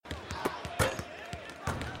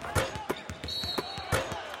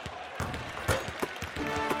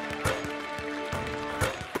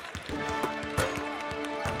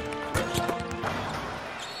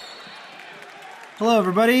Hello,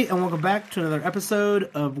 everybody, and welcome back to another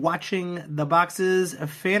episode of Watching the Boxes, a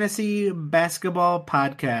fantasy basketball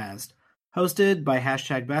podcast, hosted by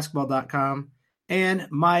 #basketball.com and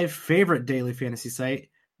my favorite daily fantasy site,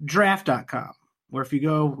 draft.com, where if you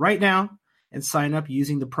go right now and sign up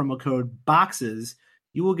using the promo code BOXES,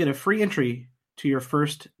 you will get a free entry to your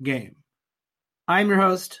first game. I'm your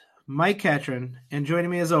host, Mike Catron, and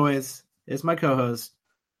joining me as always is my co-host,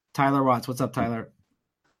 Tyler Watts. What's up, Tyler?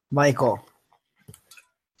 Michael,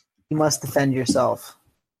 you must defend yourself.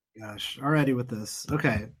 Gosh, already with this.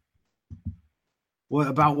 Okay. What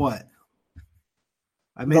about what?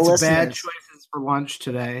 I made some bad choices for lunch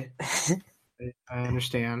today. I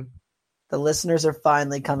understand. The listeners are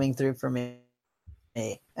finally coming through for me.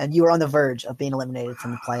 And you were on the verge of being eliminated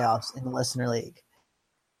from the playoffs in the Listener League.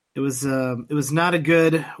 It was not a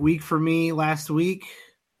good week for me last week.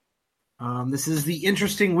 This is the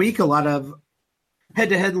interesting week. A lot of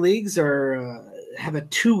head-to-head leagues have a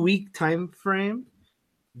 2-week time frame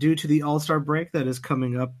due to the All-Star break that is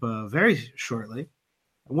coming up very shortly.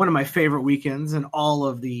 One of my favorite weekends in all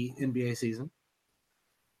of the NBA season.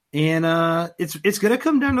 And it's going to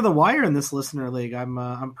come down to the wire in this listener league.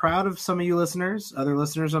 I'm proud of some of you listeners. Other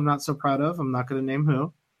listeners I'm not so proud of. I'm not going to name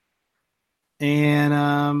who.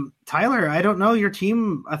 And Tyler, I don't know your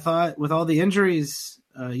team. I thought with all the injuries,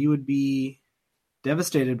 you would be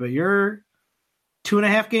devastated, but you're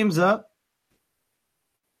 2.5 games up.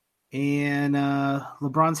 And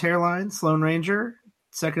LeBron's hairline, Sloan Ranger,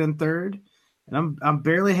 second and third. And I'm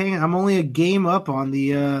barely hanging. I'm only a game up on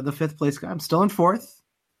the fifth place guy. I'm still in fourth.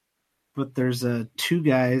 But there's 2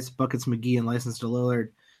 guys, Buckets McGee and License to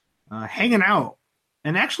Lillard, hanging out.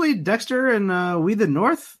 And actually, Dexter and We the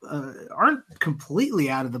North aren't completely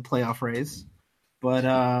out of the playoff race. But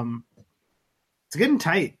it's getting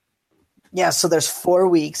tight. Yeah, so there's 4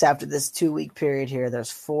 weeks after this 2-week period here. There's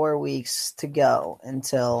 4 weeks to go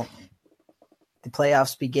until the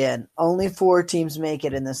playoffs begin. Only 4 teams make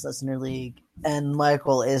it in this listener league, and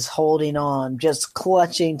Michael is holding on, just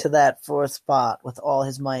clutching to that 4th spot with all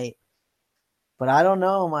his might. But I don't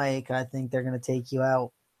know, Mike. I think they're going to take you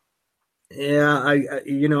out. Yeah,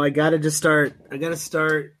 I got to just start. I got to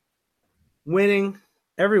start winning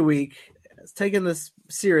every week. It's taking this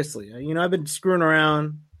seriously. I've been screwing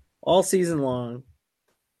around all season long,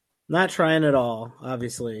 not trying at all,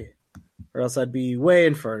 obviously, or else I'd be way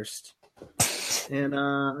in first. And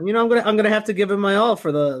I'm gonna have to give it my all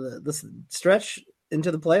for the stretch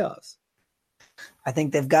into the playoffs. I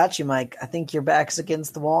think they've got you, Mike. I think your back's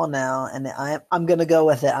against the wall now, and I'm going to go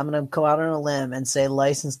with it. I'm going to go out on a limb and say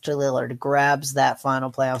License to Lillard grabs that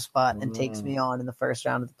final playoff spot and takes me on in the first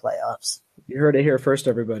round of the playoffs. You heard it here first,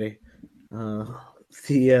 everybody.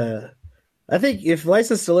 I think if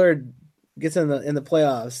License to Lillard gets in the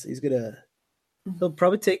playoffs, he'll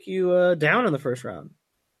probably take you down in the first round.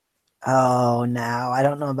 Oh, now I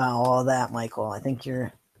don't know about all that, Michael. I think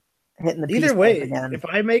you're hitting the either way. If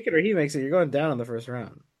I make it or he makes it, you're going down in the first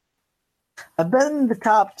round. I've been the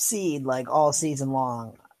top seed like all season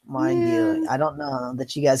long, mind you. I don't know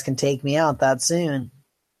that you guys can take me out that soon.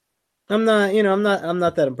 I'm not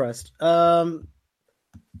that impressed.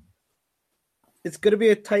 It's going to be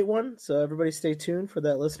a tight one, so everybody stay tuned for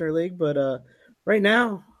that listener league. But right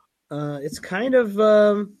now, it's kind of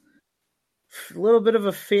a little bit of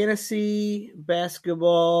a fantasy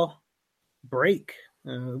basketball break.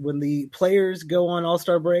 When the players go on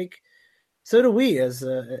All-Star break, so do we as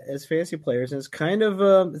fantasy players. And it's kind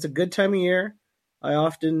of it's a good time of year. I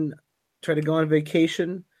often try to go on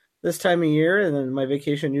vacation this time of year, and then my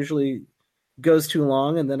vacation usually goes too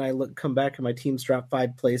long, and then I come back and my team's dropped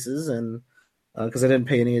 5 places, and because I didn't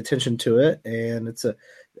pay any attention to it. And it's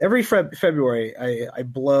every February I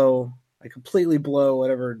completely blow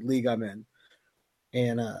whatever league I'm in.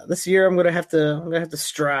 And this year I'm gonna have to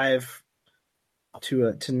strive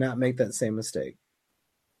to not make that same mistake.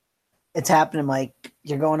 It's happening, Mike.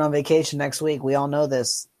 You're going on vacation next week. We all know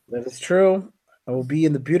this. That is true. I will be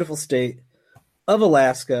in the beautiful state of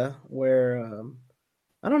Alaska, where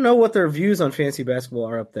I don't know what their views on fantasy basketball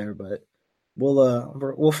are up there, but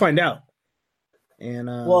we'll find out. And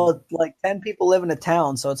well, like 10 people live in a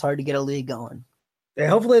town, so it's hard to get a league going. Yeah,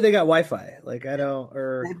 hopefully they got Wi-Fi. Like they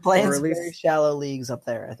play in very shallow leagues up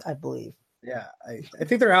there, I believe. Yeah, I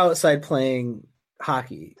think they're outside playing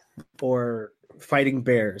hockey or fighting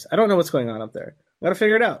bears. I don't know what's going on up there. I gotta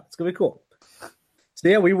figure it out. It's gonna be cool. So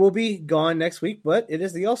yeah, we will be gone next week, but it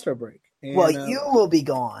is the All-Star break. And, you will be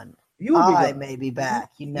gone. I may be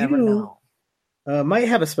back. You never know. Might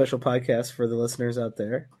have a special podcast for the listeners out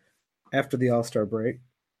there after the All-Star break.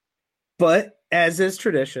 But as is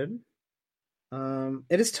tradition,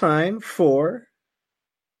 it is time for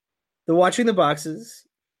the Watching the Boxes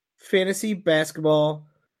Fantasy Basketball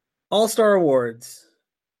All-Star Awards,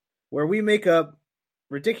 where we make up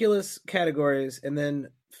ridiculous categories and then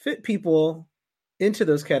fit people into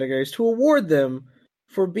those categories to award them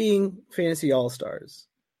for being fantasy all-stars.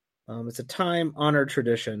 It's a time-honored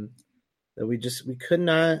tradition that we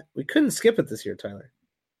couldn't skip it this year, Tyler.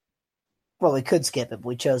 Well, we could skip it, but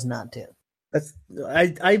we chose not to.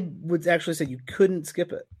 I would actually say you couldn't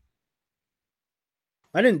skip it.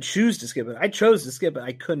 I didn't choose to skip it. I chose to skip it.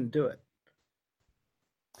 I couldn't do it.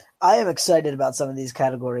 I am excited about some of these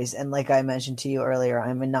categories, and like I mentioned to you earlier,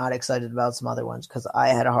 I'm not excited about some other ones because I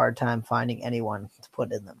had a hard time finding anyone to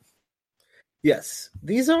put in them. Yes,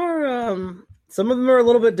 these are some of them are a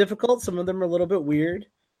little bit difficult, some of them are a little bit weird,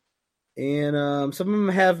 and some of them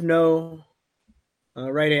have no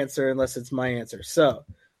right answer unless it's my answer. So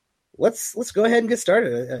let's go ahead and get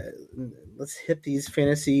started. Let's hit these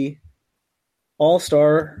fantasy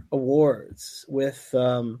all-star awards with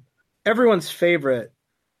everyone's favorite.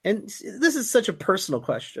 And this is such a personal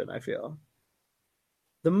question, I feel.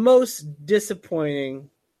 The most disappointing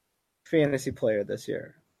fantasy player this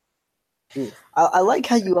year. I like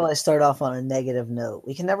how you always start off on a negative note.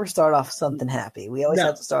 We can never start off something happy. We always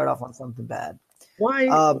have to start off on something bad.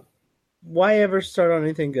 Why ever start on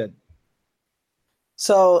anything good?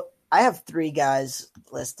 So I have 3 guys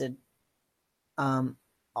listed.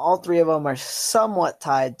 All 3 of them are somewhat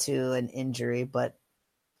tied to an injury, but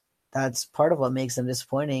that's part of what makes them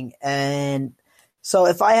disappointing. And so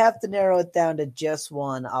if I have to narrow it down to just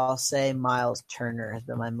one, I'll say Miles Turner has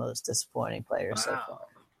been my most disappointing player so far.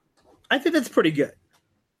 I think that's pretty good.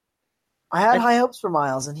 I had high hopes for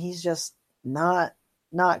Miles, and he's just not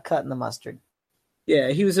cutting the mustard.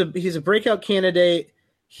 Yeah, he's a breakout candidate.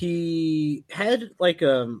 He had like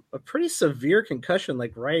a pretty severe concussion,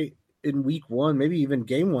 like right in week 1, maybe even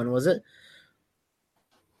game 1, was it?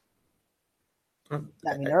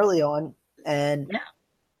 I mean, early on, and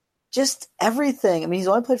just everything. I mean, he's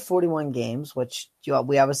only played 41 games, which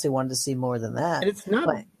we obviously wanted to see more than that. And it's not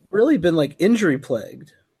really been like injury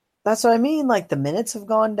plagued. That's what I mean. Like the minutes have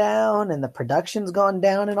gone down, and the production's gone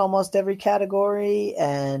down in almost every category.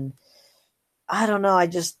 And I don't know. I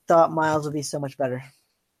just thought Miles would be so much better.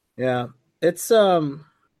 Yeah, it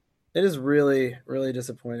is really, really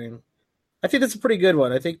disappointing. I think that's a pretty good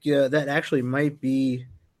one. I think that actually might be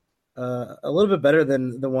a little bit better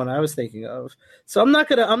than the one I was thinking of. So I'm not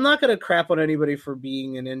gonna crap on anybody for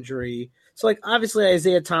being an injury. So like obviously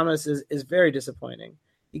Isaiah Thomas is very disappointing.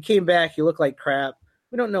 He came back, he looked like crap.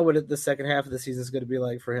 We don't know what the second half of the season is going to be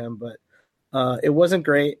like for him, but it wasn't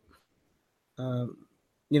great.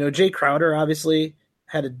 Jay Crowder obviously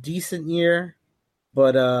had a decent year,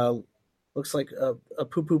 but looks like a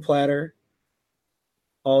poo-poo platter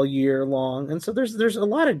all year long. And so there's a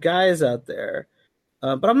lot of guys out there.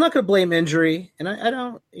 But I'm not going to blame injury, and I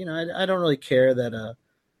don't really care that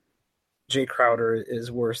Jay Crowder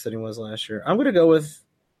is worse than he was last year. I'm going to go with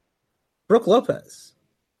Brook Lopez.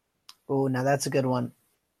 Oh, now that's a good one.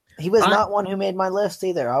 He was not one who made my list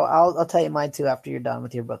either. I'll tell you mine too after you're done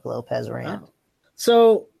with your Brook Lopez rant.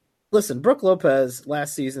 So, listen, Brook Lopez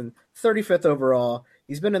last season, 35th overall.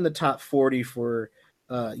 He's been in the top 40 for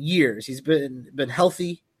years. He's been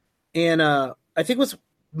healthy, and I think what's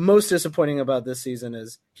most disappointing about this season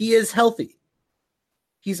is he is healthy.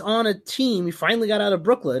 He's on a team. He finally got out of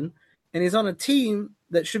Brooklyn, and he's on a team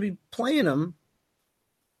that should be playing him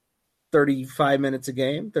 35 minutes a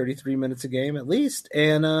game, 33 minutes a game at least.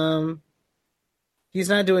 And he's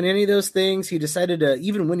not doing any of those things. He decided to,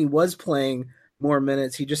 even when he was playing more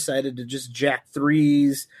minutes, he decided to just jack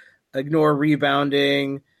threes, ignore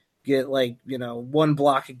rebounding, get 1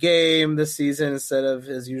 block a game this season instead of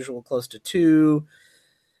his usual close to 2.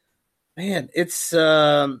 Man, it's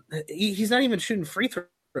he's not even shooting free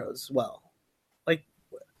throws well. Like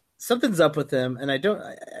something's up with him, and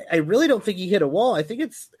I really don't think he hit a wall. I think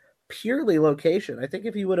it's purely location. I think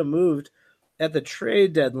if he would have moved at the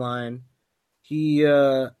trade deadline, he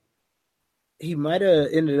might have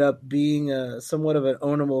ended up being somewhat of an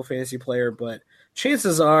ownable fantasy player. But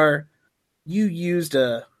chances are, you used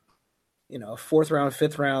a 4th round,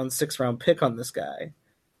 5th round, 6th round pick on this guy,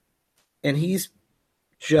 and he's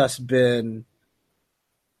just been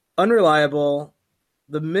unreliable.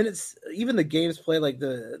 The minutes, even the games played, like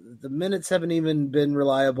the minutes haven't even been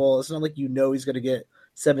reliable. It's not like he's going to get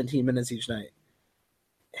 17 minutes each night.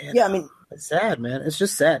 And, yeah, I mean, it's sad, man. It's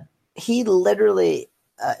just sad. He literally,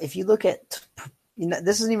 if you look at,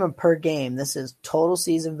 this isn't even per game. This is total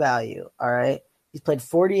season value. All right, he's played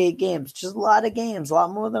 48 games, just a lot of games, a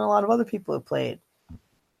lot more than a lot of other people have played,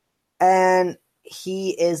 and he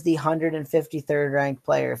is the 153rd ranked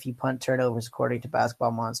player if you punt turnovers according to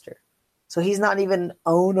Basketball Monster. So he's not even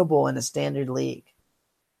ownable in a standard league.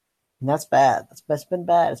 And that's bad. That's been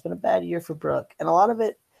bad. It's been a bad year for Brook. And a lot of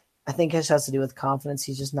it, I think, has to do with confidence.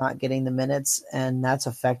 He's just not getting the minutes, and that's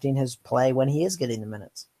affecting his play when he is getting the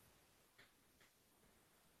minutes.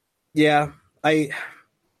 Yeah,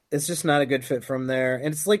 it's just not a good fit from there.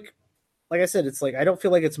 And it's like I said, it's like I don't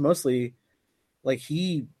feel like it's mostly like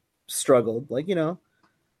he struggled. Like,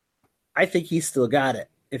 I think he still got it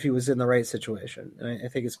if he was in the right situation. And I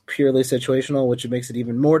think it's purely situational, which makes it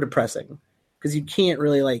even more depressing because you can't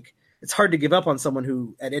really it's hard to give up on someone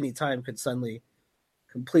who at any time could suddenly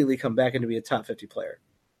completely come back into be a top 50 player.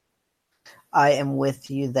 I am with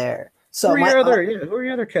you there. So who are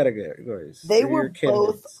your other categories? They were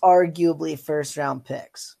both arguably first-round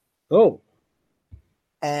picks. Oh.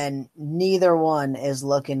 And neither one is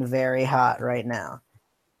looking very hot right now.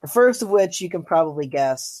 The first of which you can probably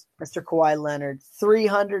guess, Mr. Kawhi Leonard,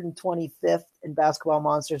 325th in Basketball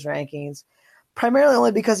Monsters rankings, primarily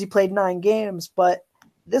only because he played 9 games, but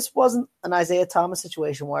this wasn't an Isaiah Thomas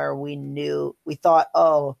situation where we thought,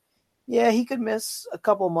 oh, yeah, he could miss a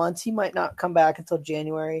couple months. He might not come back until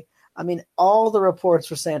January. I mean, all the reports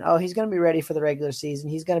were saying, oh, he's going to be ready for the regular season.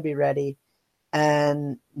 He's going to be ready.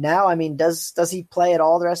 And now, I mean, does he play at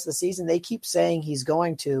all the rest of the season? They keep saying he's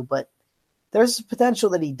going to, but there's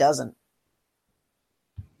potential that he doesn't.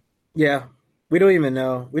 Yeah, we don't even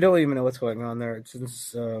know. We don't even know what's going on there.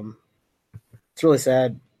 It's really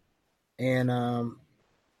sad. And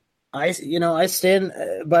I stand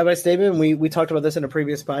by my statement. We talked about this in a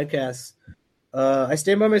previous podcast. I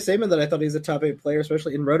stand by my statement that I thought he's a top 8 player,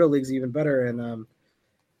 especially in roto leagues, even better. And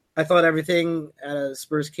I thought everything at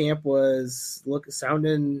Spurs camp was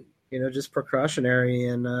sounding, just precautionary.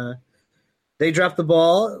 And they dropped the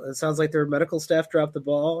ball. It sounds like their medical staff dropped the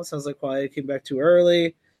ball. It sounds like Kawhi came back too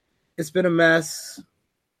early. It's been a mess,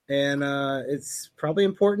 and it's probably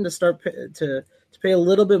important to start to pay a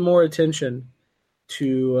little bit more attention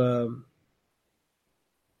to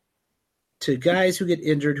guys who get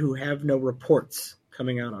injured who have no reports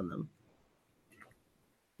coming out on them.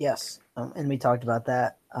 Yes, and we talked about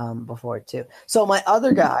that before too. So my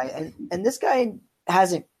other guy, and this guy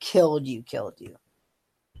hasn't killed you,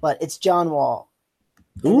 but it's John Wall.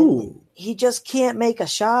 Ooh. He just can't make a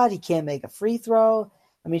shot. He can't make a free throw.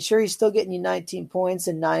 I mean, sure, he's still getting you 19 points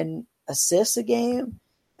and 9 assists a game,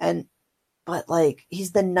 but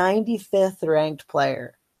he's the 95th ranked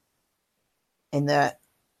player in that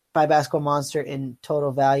by Basketball Monster in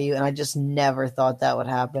total value, and I just never thought that would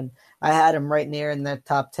happen. I had him right near in the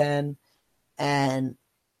top 10 and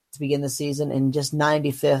to begin the season, and just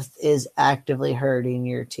 95th is actively hurting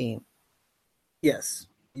your team. Yes.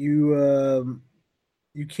 You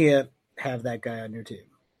can't have that guy on your team.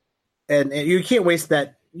 And you can't waste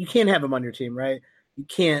that. You can't have him on your team, right? You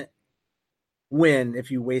can't win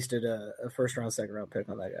if you wasted a first-round, second-round pick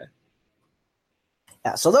on that guy.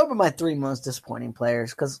 Yeah, so those were my 3 most disappointing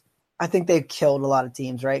players because I think they've killed a lot of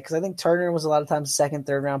teams, right? Because I think Turner was a lot of times second,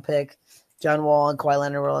 third-round pick. John Wall and Kawhi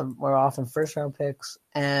Leonard were often first-round picks,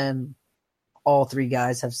 and all 3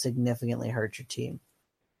 guys have significantly hurt your team.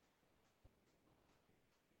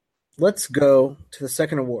 Let's go to the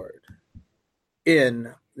second award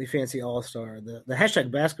in the Fancy All-Star, the hashtag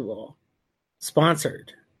basketball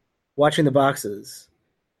sponsored Watching the Boxes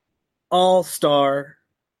All-Star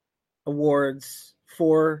Awards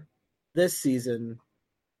for this season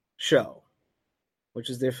show, which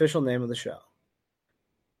is the official name of the show.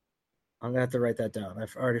 I'm going to have to write that down.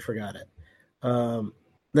 I've already forgot it. The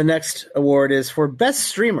next award is for Best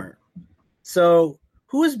Streamer. So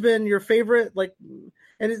who has been your favorite,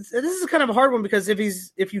 and this is kind of a hard one because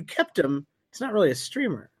if you kept him, he's not really a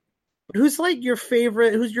streamer. But who's your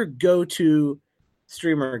favorite, who's your go-to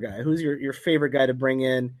streamer guy? Who's your favorite guy to bring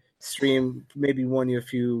in, stream, maybe won you a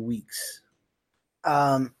few weeks?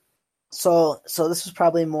 So this was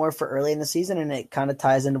probably more for early in the season, and it kind of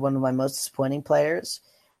ties into one of my most disappointing players.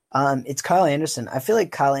 It's Kyle Anderson. I feel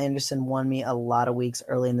like Kyle Anderson won me a lot of weeks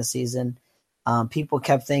early in the season. People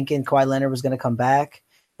kept thinking Kawhi Leonard was going to come back,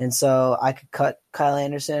 and so I could cut Kyle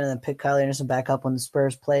Anderson and then pick Kyle Anderson back up when the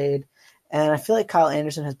Spurs played. And I feel like Kyle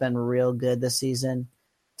Anderson has been real good this season,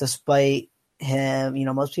 despite him,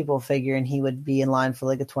 most people figuring he would be in line for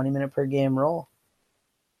a 20-minute per game role.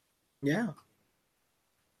 Yeah.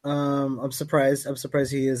 I'm surprised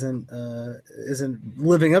he isn't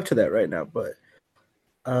living up to that right now, but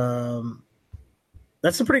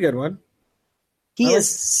that's a pretty good one. He is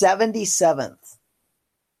 77th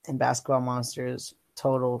in Basketball Monsters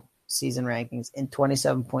total season rankings in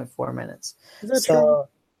 27.4 minutes. Is that true?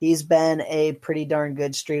 He's been a pretty darn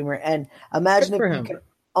good streamer. And imagine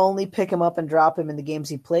only pick him up and drop him in the games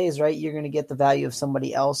he plays, right? You're going to get the value of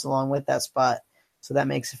somebody else along with that spot. So that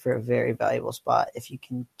makes it for a very valuable spot if you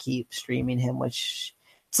can keep streaming him, which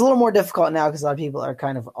it's a little more difficult now because a lot of people are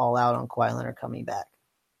kind of all out on Kawhi Leonard coming back.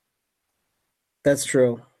 That's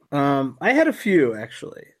true. I had a few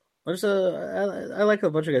actually. I like a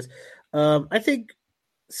bunch of guys. I think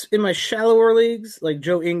in my shallower leagues, like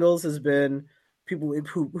Joe Ingles has been people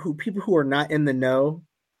who are not in the know.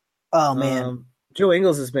 Oh man, Joe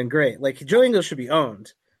Ingles has been great. Like Joe Ingles should be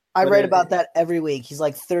owned. I write about that every week. He's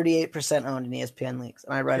like 38% owned in ESPN leagues,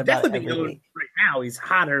 and I write about it every week. Right now, he's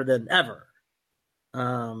hotter than ever.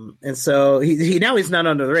 And so he now he's not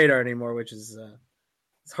under the radar anymore, which is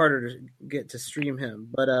it's harder to get to stream him.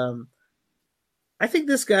 But I think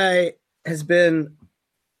this guy has been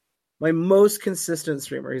my most consistent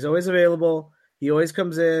streamer. He's always available. He always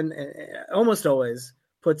comes in, and almost always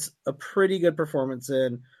puts a pretty good performance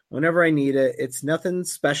in whenever I need it. It's nothing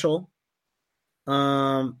special.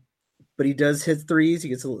 But he does hit threes. He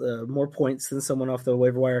gets more points than someone off the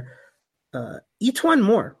waiver wire. E'Twaun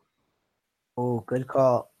Moore. Oh, good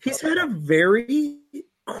call. He's had a very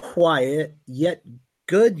quiet yet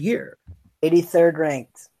good year. 83rd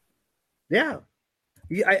ranked. Yeah.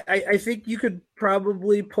 I think you could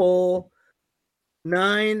probably pull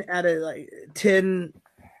 9 out of 10,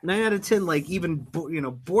 like even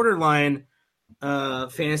borderline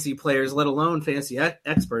fantasy players, let alone fantasy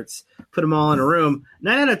experts, put them all in a room.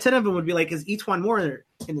 9 out of 10 of them would be like, is E'Twaun Moore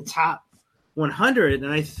in the top 100?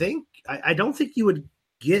 And I don't think you would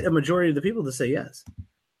get a majority of the people to say yes.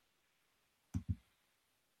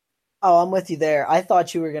 Oh, I'm with you there. I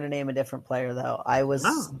thought you were going to name a different player, though. I was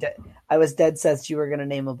dead set you were going to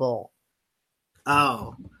name a Bull.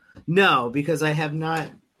 Oh, no, because I have not.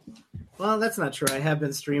 Well, that's not true. I have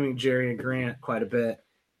been streaming Jerry Grant quite a bit.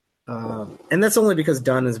 And that's only because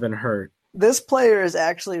Dunn has been hurt. This player is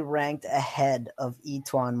actually ranked ahead of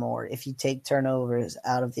E'Twaun Moore if you take turnovers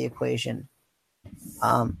out of the equation.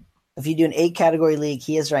 If you do an 8-category league,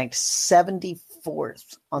 he is ranked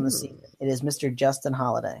 74th on the season. It is Mr. Justin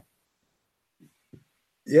Holiday.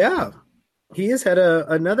 Yeah. He has had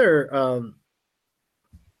another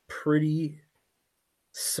pretty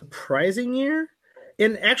surprising year,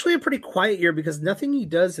 and actually a pretty quiet year because nothing he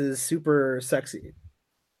does is super sexy.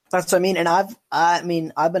 That's what I mean. And I've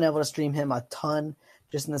been able to stream him a ton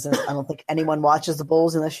just in the sense I don't think anyone watches the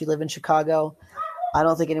Bulls unless you live in Chicago. I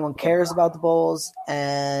don't think anyone cares about the Bulls,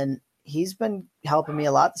 and he's been helping me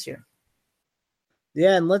a lot this year.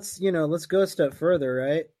 Yeah, and let's go a step further,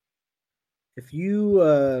 right? If you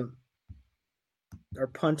are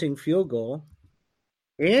punting field goal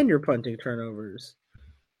and you're punting turnovers,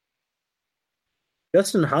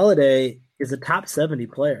 Justin Holiday is a top 70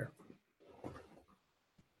 player.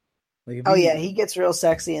 Yeah, he gets real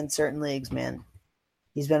sexy in certain leagues, man.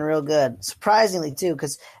 He's been real good. Surprisingly, too,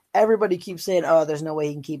 because everybody keeps saying, oh, there's no way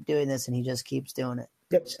he can keep doing this, and he just keeps doing it.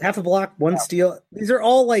 Yep, half a block, one steal. These are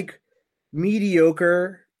all like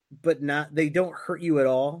mediocre, but they don't hurt you at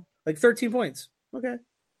all. Like 13 points. Okay.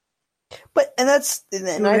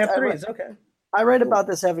 I write about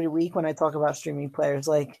this every week when I talk about streaming players.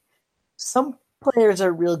 Like, some players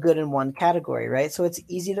are real good in one category, right? So it's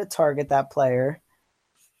easy to target that player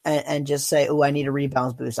and just say, oh, I need a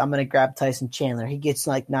rebounds boost. I'm going to grab Tyson Chandler. He gets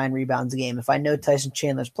like 9 rebounds a game. If I know Tyson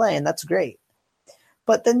Chandler's playing, that's great.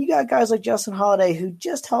 But then you got guys like Justin Holiday who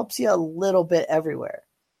just helps you a little bit everywhere.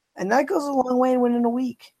 And that goes a long way in winning a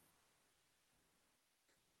week.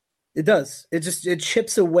 It does. It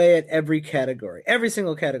chips away at every category, every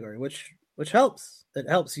single category, which helps. It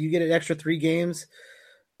helps. You get an extra 3 games,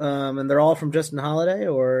 and they're all from Justin Holiday,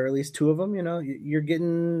 or at least 2 of them. You're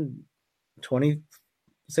getting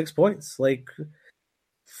 26 points, like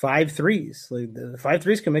 5 threes. Like the 5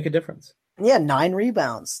 threes can make a difference. Yeah, 9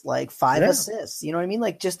 rebounds, like 5 assists. You know what I mean?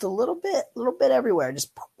 Like just a little bit everywhere.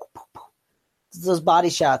 Just those body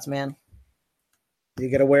shots, man. You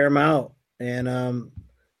got to wear them out, and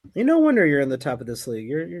no wonder you're in the top of this league.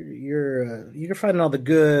 You're finding all the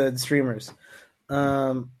good streamers.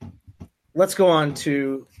 Let's go on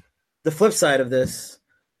to the flip side of this.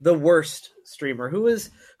 The worst streamer. Who's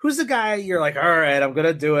the guy you're like, all right, I'm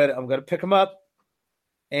gonna do it. I'm gonna pick him up,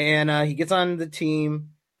 and he gets on the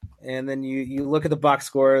team, and then you look at the box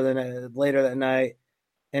score then later that night,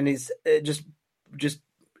 and he's just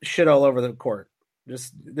shit all over the court.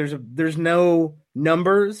 Just there's no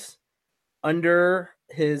numbers under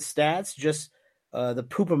his stats, just the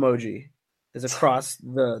poop emoji is across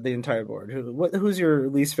the entire board. Who's your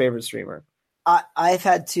least favorite streamer? I've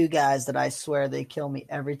had 2 guys that I swear they kill me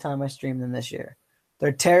every time I stream them this year.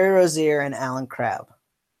 They're Terry Rozier and Alan Crabb.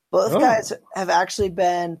 Both guys have actually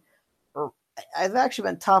been I've actually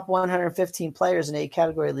been top 115 players in 8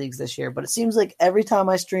 category leagues this year, but it seems like every time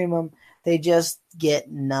I stream them, they just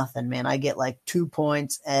get nothing, man. I get like 2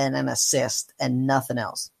 points and an assist and nothing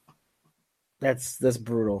else. That's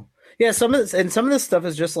brutal. Yeah, some of this stuff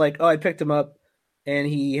is just like, oh, I picked him up and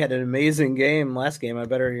he had an amazing game last game. I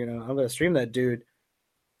better, I'm gonna stream that dude.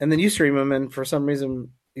 And then you stream him, and for some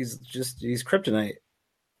reason he's kryptonite.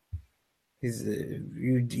 He's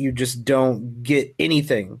you just don't get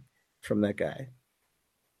anything from that guy.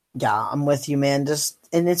 Yeah, I'm with you, man.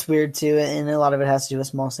 And it's weird too, and a lot of it has to do with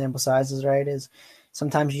small sample sizes, right? Is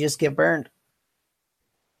sometimes you just get burned.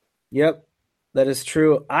 Yep, that is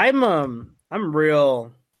true. I'm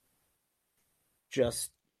real just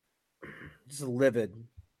livid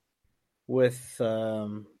with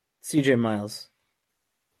CJ Miles.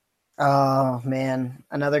 Oh man,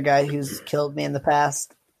 another guy who's killed me in the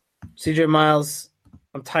past. CJ Miles,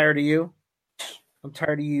 I'm tired of you. I'm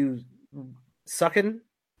tired of you sucking.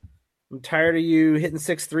 I'm tired of you hitting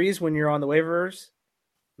 6 threes when you're on the waivers.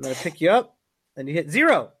 I'm gonna pick you up and you hit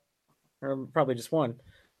 0, or probably just 1.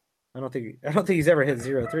 I don't think he's ever hit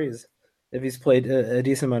 0 threes if he's played a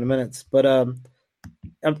decent amount of minutes. But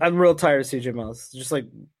I'm real tired of CJ Miles. Just like,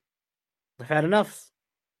 I've had enough.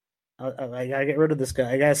 I gotta get rid of this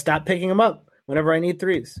guy. I gotta stop picking him up whenever I need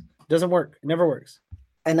threes. It doesn't work. It never works.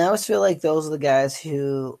 And I always feel like those are the guys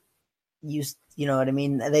who you know what I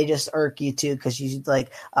mean? They just irk you too, because you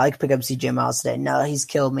like, I could pick up CJ Miles today. No, he's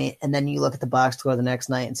killed me. And then you look at the box score the next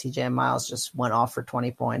night and CJ Miles just went off for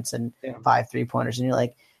 20 points and 5 3-pointers. And you're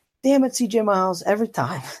like, damn it, CJ Miles, every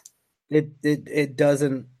time. It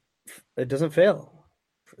doesn't fail,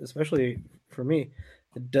 especially for me.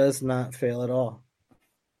 It does not fail at all.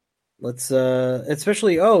 Let's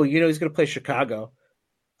especially he's gonna play Chicago.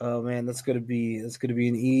 Oh man, that's gonna be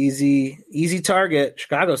an easy target.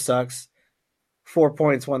 Chicago sucks. 4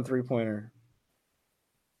 points, 1 3-pointer,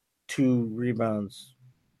 2 rebounds.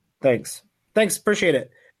 Thanks, appreciate it.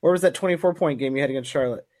 Where was that 24-point game you had against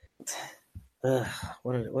Charlotte? Ugh,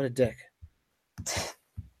 what a dick.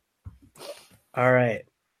 All right.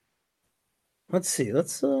 Let's see.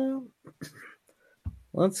 Let's go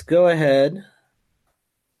ahead.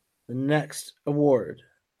 The next award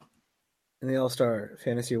in the All-Star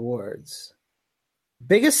Fantasy Awards.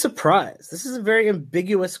 Biggest surprise. This is a very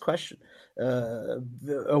ambiguous question.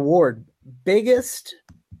 Award. Biggest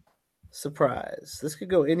surprise. This could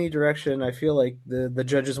go any direction. I feel like the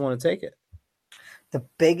judges want to take it. The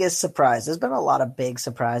biggest surprise. There's been a lot of big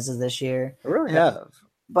surprises this year. I really have.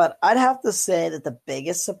 But I'd have to say that the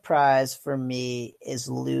biggest surprise for me is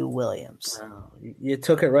Lou Williams. Wow. You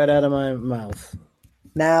took it right out of my mouth.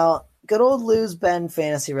 Now, good old Lou's been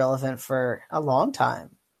fantasy relevant for a long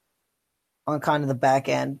time on kind of the back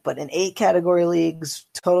end, but in 8 category leagues,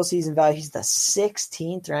 total season value, he's the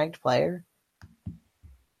 16th ranked player.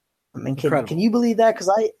 I mean, can you believe that? Because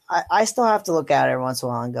I still have to look at it every once in a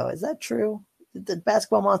while and go, is that true? Did the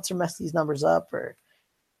basketball monster mess these numbers up? Or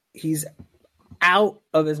he's out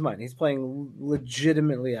of his mind. He's playing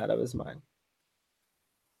legitimately out of his mind.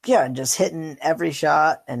 Yeah, and just hitting every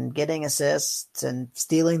shot and getting assists and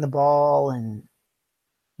stealing the ball, and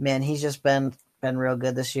man, he's just been real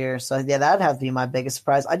good this year. So yeah, that'd have to be my biggest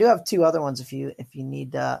surprise. I do have 2 other ones if you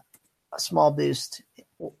need a small boost.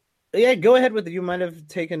 Yeah, go ahead with it. You might have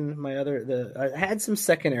taken my other. I had some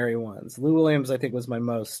secondary ones. Lou Williams, I think, was my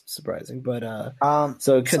most surprising. But by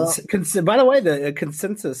the way, the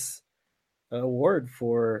consensus award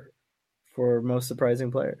for most surprising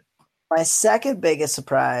player. My second biggest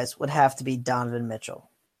surprise would have to be Donovan Mitchell.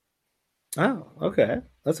 Oh, okay.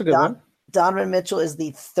 That's a good one. Donovan Mitchell is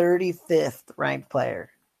the 35th ranked player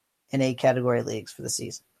in 8 category leagues for the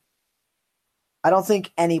season. I don't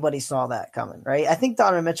think anybody saw that coming, right? I think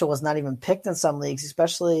Donovan Mitchell was not even picked in some leagues,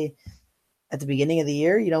 especially at the beginning of the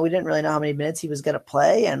year. We didn't really know how many minutes he was going to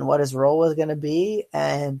play and what his role was going to be.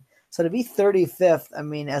 And so to be 35th, I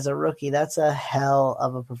mean, as a rookie, that's a hell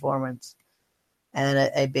of a performance.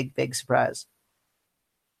 And a big, big surprise.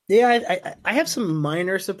 Yeah, I have some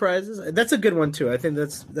minor surprises. That's a good one too. I think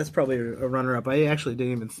that's probably a runner-up. I actually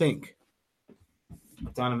didn't even think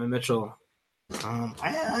Donovan Mitchell.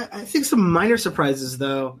 I think some minor surprises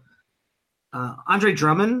though. Andre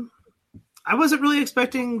Drummond. I wasn't really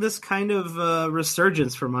expecting this kind of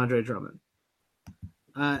resurgence from Andre Drummond.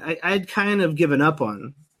 I'd kind of given up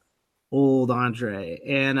on old Andre,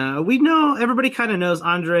 and we know everybody kind of knows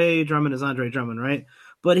Andre Drummond is Andre Drummond, right?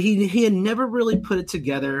 But he had never really put it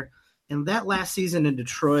together. And that last season in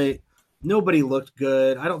Detroit, nobody looked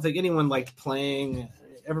good. I don't think anyone liked playing.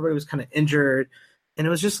 Everybody was kind of injured, and it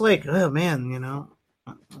was just like, oh man,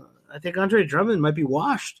 I think Andre Drummond might be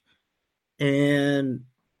washed. And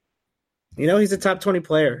He's a top 20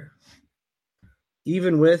 player,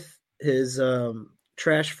 even with his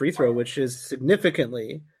trash free throw, which is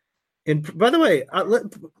significantly. And by the way,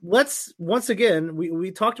 let's once again, we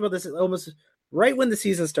talked about this almost right when the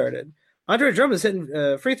season started. Andre Drummond's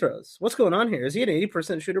hitting free throws. What's going on here? Is he an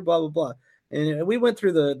 80% shooter? Blah blah blah. And we went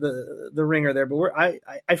through the ringer there, but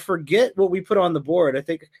I forget what we put on the board. I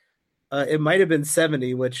think it might have been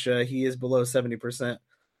 70, which he is below 70%.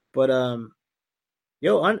 But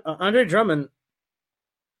Andre Drummond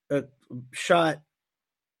shot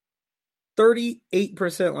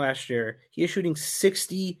 38% last year. He is shooting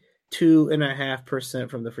 62.5%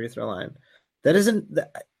 from the free throw line.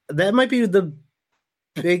 That might be the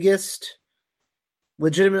biggest,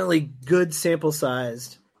 legitimately good sample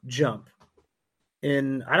sized jump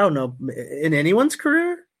in, I don't know, in anyone's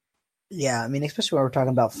career. Yeah, I mean, especially when we're talking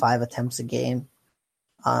about 5 attempts a game.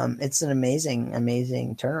 It's an amazing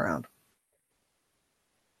turnaround.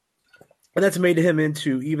 And that's made him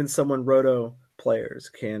into even someone Roto players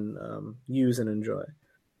can use and enjoy.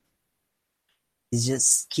 He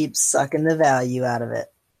just keeps sucking the value out of it.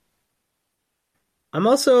 I'm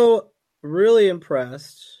also really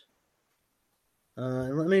impressed.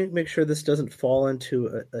 And let me make sure this doesn't fall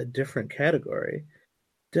into a different category.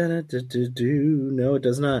 No, it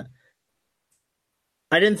does not.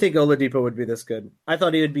 I didn't think Oladipo would be this good. I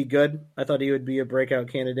thought he would be good. I thought he would be a breakout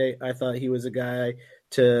candidate. I thought he was a guy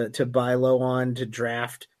to buy low on, to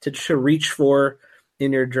draft, to reach for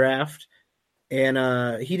in your draft.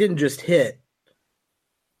 And he didn't just hit.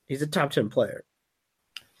 He's a top 10 player.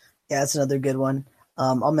 Yeah, that's another good one.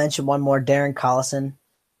 I'll mention one more, Darren Collison.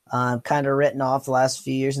 Kind of written off the last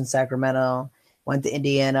few years in Sacramento. Went to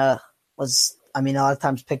Indiana. A lot of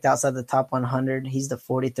times picked outside the top 100. He's the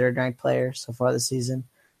 43rd ranked player so far this season.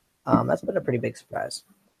 That's been a pretty big surprise.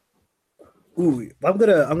 Ooh, I'm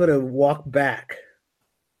gonna walk back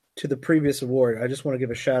to the previous award. I just want to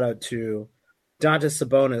give a shout out to Domantas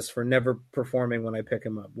Sabonis for never performing when I pick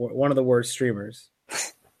him up. One of the worst streamers.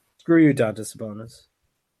 Screw you, Domantas Sabonis.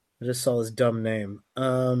 I just saw his dumb name.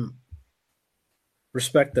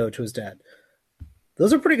 Respect though to his dad.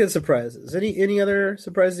 Those are pretty good surprises. Any other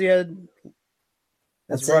surprises you had?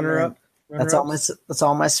 That's runner up. That's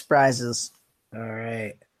all my surprises. All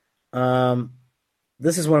right.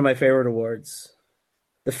 This is one of my favorite awards,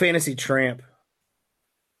 the Fantasy Tramp.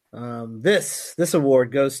 This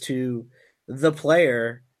award goes to the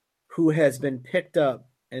player who has been picked up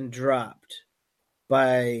and dropped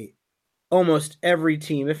by almost every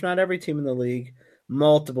team, if not every team in the league,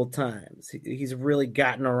 multiple times. He's really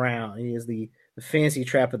gotten around. He is the fantasy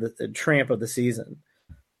tramp of the season.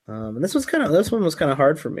 And this one was kind of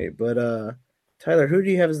hard for me. But Tyler, who do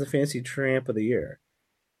you have as the fantasy tramp of the year?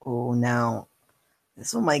 Oh, now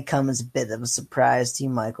this one might come as a bit of a surprise to you,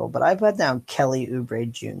 Michael, but I put down Kelly Oubre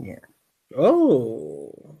Jr.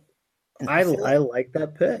 Oh, I like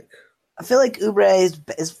that pick. I feel like Oubre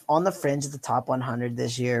is on the fringe of the top 100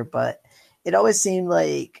 this year, but it always seemed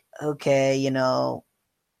like, okay,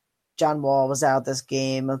 John Wall was out this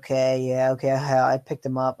game. Okay, I picked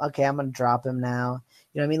him up. Okay, I'm going to drop him now.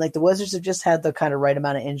 You know what I mean? Like the Wizards have just had the kind of right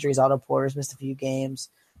amount of injuries. Otto Porter's missed a few games.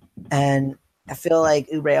 And I feel like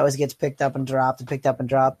Oubre always gets picked up and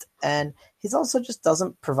dropped. And he's also just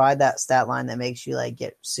doesn't provide that stat line that makes you like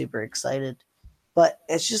get super excited. But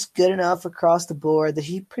it's just good enough across the board that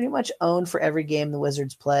he pretty much owned for every game the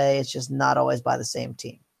Wizards play. It's just not always by the same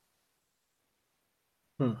team.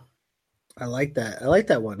 I like that. I like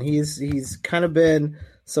that one. He's kind of been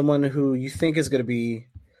someone who you think is going to be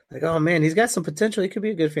like, oh man, he's got some potential. He could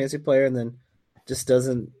be a good fantasy player, and then just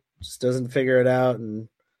doesn't figure it out and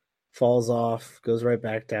falls off, goes right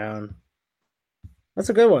back down. That's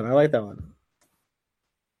a good one. I like that one.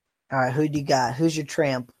 All right, who do you got? Who's your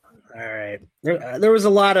tramp? All right. There was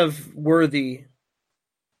a lot of worthy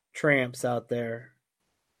tramps out there.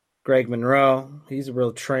 Greg Monroe, he's a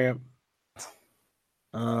real tramp.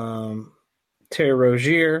 Terry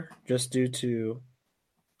Rozier, just due to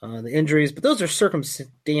the injuries, but those are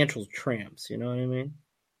circumstantial tramps. You know what I mean?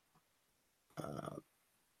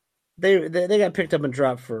 They got picked up and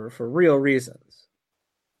dropped for real reasons.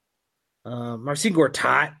 Marcin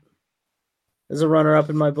Gortat is a runner-up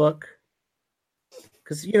in my book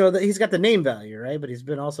because he's got the name value, right? But he's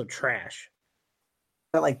been also trash.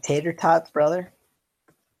 Is that like Tater Tots, brother?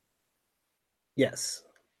 Yes,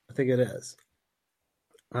 I think it is.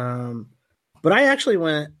 But I actually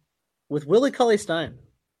went with Willie Cauley-Stein.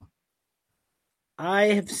 I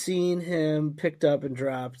have seen him picked up and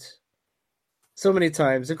dropped so many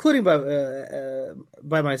times, including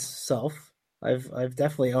by myself. I've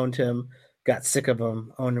definitely owned him, got sick of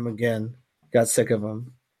him, owned him again, got sick of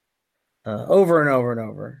him, over and over and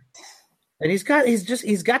over. And he's got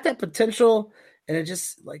that potential, and it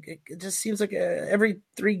just seems like every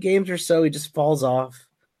 3 games or so he just falls off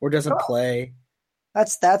or doesn't play.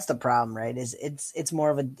 That's the problem, right? Is it's more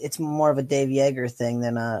of a Dave Yeager thing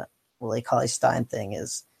than a Willie Cauley-Stein thing.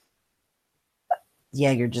 Is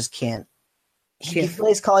Yeager just can't. He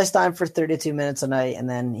plays Cauley-Stein for 32 minutes a night, and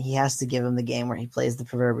then he has to give him the game where he plays the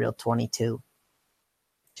proverbial 22.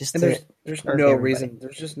 There's no reason.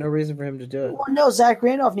 There's just no reason for him to do it. Well, no, Zach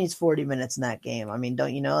Randolph needs 40 minutes in that game. I mean,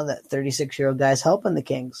 don't you know that 36-year-old guy's helping the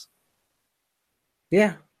Kings?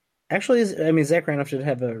 Yeah. Actually, Zach Randolph did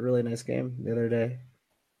have a really nice game the other day.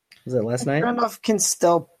 Was it last night? Randolph can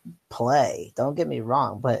still play. Don't get me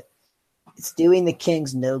wrong, but it's doing the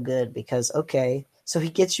Kings no good because, okay, so he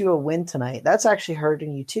gets you a win tonight. That's actually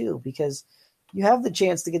hurting you too because you have the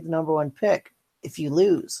chance to get the number 1 pick if you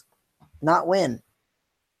lose, not win.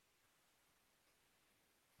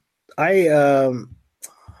 I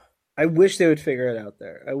wish they would figure it out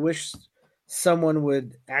there. I wish someone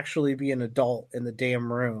would actually be an adult in the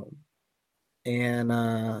damn room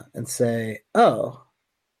and say, "Oh,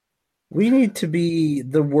 we need to be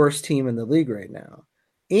the worst team in the league right now,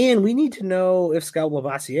 and we need to know if Scott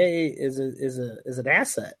Lavoisier is an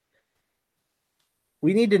asset.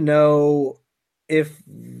 We need to know if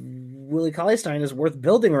Willie Cauley-Stein is worth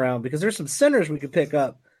building around because there's some centers we could pick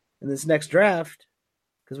up in this next draft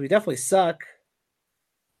because we definitely suck."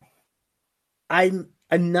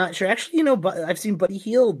 I'm not sure. Actually, I've seen Buddy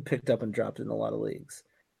Hield picked up and dropped in a lot of leagues.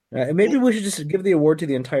 And maybe we should just give the award to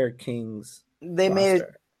the entire Kings. They made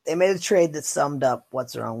a trade that summed up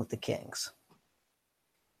what's wrong with the Kings.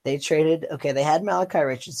 They had Malachi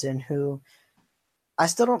Richardson, who I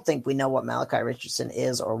still don't think we know what Malachi Richardson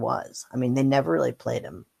is or was. I mean, they never really played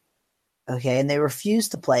him. Okay, and they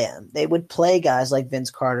refused to play him. They would play guys like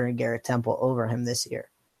Vince Carter and Garrett Temple over him this year,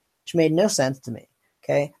 which made no sense to me.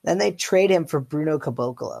 Okay. Then they trade him for Bruno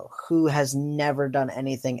Caboclo, who has never done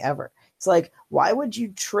anything ever. It's like, why would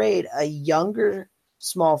you trade a younger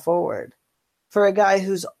small forward for a guy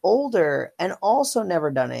who's older and also never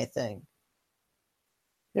done anything?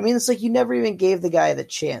 I mean, it's like you never even gave the guy the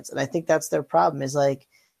chance. And I think that's their problem is like,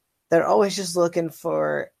 they're always just looking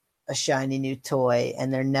for a shiny new toy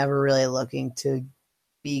and they're never really looking to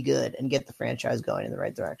be good and get the franchise going in the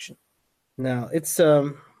right direction. No, it's,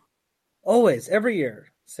 always, every year,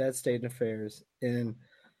 sad state of affairs in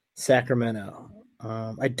Sacramento.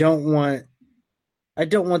 I don't want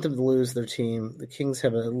them to lose their team. The Kings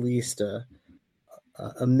have at least a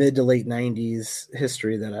mid to late '90s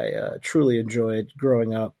history that I truly enjoyed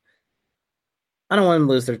growing up. I don't want them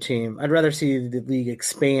to lose their team. I'd rather see the league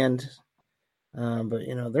expand. But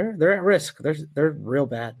they're at risk. They're real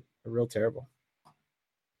bad. They're real terrible.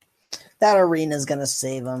 That arena is gonna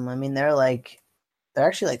save them. I mean, they're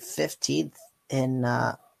actually like 15th in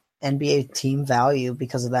NBA team value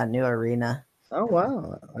because of that new arena. Oh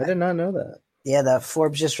wow, I did not know that. Yeah, the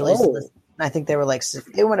Forbes just released this. I think they were like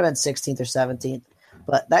it would have been 16th or 17th.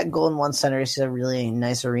 But that Golden One Center is a really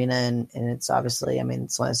nice arena, and it's obviously, I mean,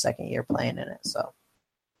 it's only the second year playing in it. So,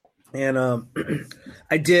 and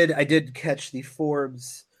I did catch the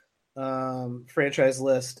Forbes franchise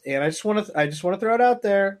list, and I just want to throw it out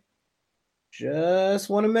there. Just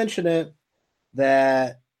want to mention it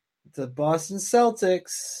that the Boston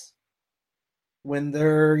Celtics, when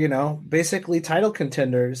they're basically title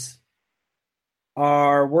contenders,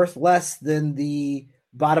 are worth less than the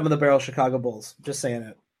bottom of the barrel Chicago Bulls. Just saying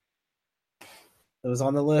it. It was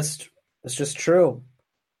on the list. It's just true.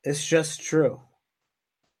 It's just true.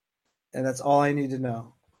 And that's all I need to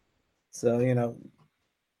know. So,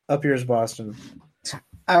 up yours, Boston.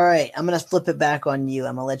 All right. I'm going to flip it back on you.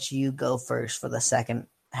 I'm going to let you go first for the second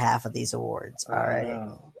half of these awards. All right.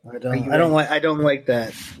 I don't like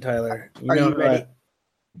that, Tyler. Are you ready?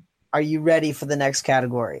 Are you ready for the next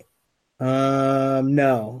category?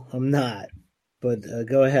 No, I'm not. But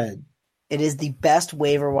go ahead. It is the best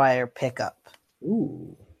waiver wire pickup.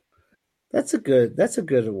 Ooh, that's a good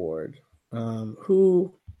award.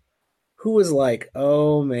 Who was like,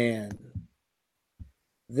 oh man,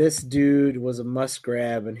 this dude was a must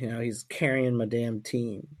grab, and he's carrying my damn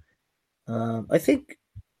team. I think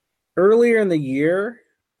earlier in the year,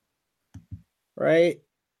 right?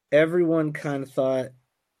 Everyone kind of thought.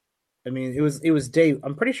 I mean, it was day.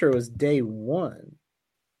 I'm pretty sure it was day one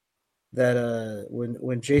that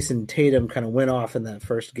when Jason Tatum kind of went off in that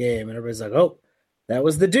first game, and everybody's like, "Oh, that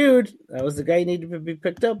was the dude. That was the guy who needed to be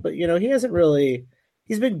picked up." But he hasn't really.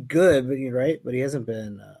 He's been good, but right, but he hasn't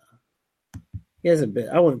been. He hasn't been.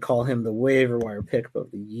 I wouldn't call him the waiver wire pick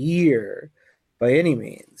of the year by any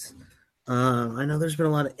means. I know there's been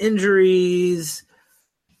a lot of injuries.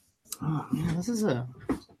 Oh man, this is a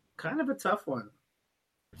kind of a tough one.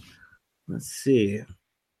 Let's see.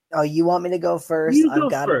 Oh, you want me to go first? You I've go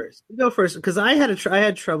got first. You go first because I had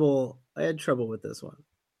trouble. I had trouble with this one.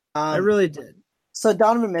 I really did. So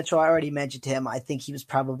Donovan Mitchell, I already mentioned him. I think he was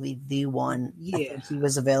probably the one. Yeah. I think he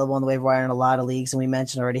was available on the waiver wire in a lot of leagues, and we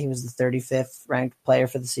mentioned already he was the 35th ranked player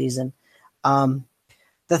for the season. The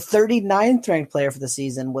 39th ranked player for the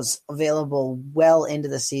season was available well into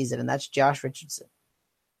the season, and that's Josh Richardson.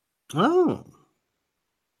 Oh.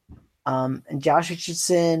 And Josh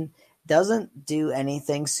Richardson doesn't do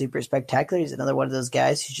anything super spectacular. He's another one of those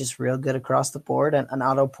guys who's just real good across the board, an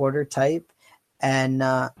Otto Porter type. And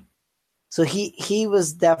so he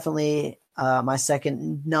was definitely my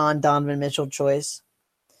second non-Donovan Mitchell choice.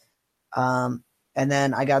 And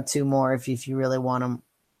then I got two more if you really want them.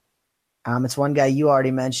 It's one guy you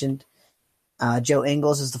already mentioned. Joe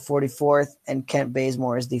Ingles is the 44th, and Kent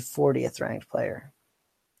Bazemore is the 40th ranked player.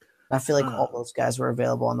 I feel like all those guys were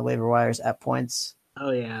available on the waiver wires at points.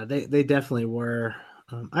 Oh yeah, they definitely were.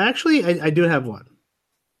 I do have one.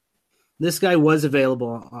 This guy was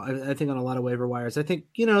available, I think, on a lot of waiver wires. I think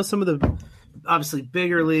some of the obviously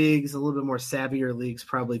bigger leagues, a little bit more savvier leagues,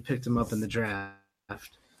 probably picked him up in the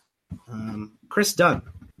draft. Chris Dunn.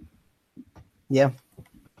 Yeah.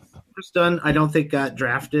 Chris Dunn, I don't think got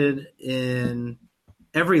drafted in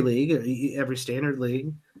every league, every standard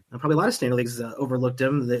league. Probably a lot of standard leagues overlooked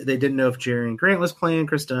him. They didn't know if Jerry Grant was playing.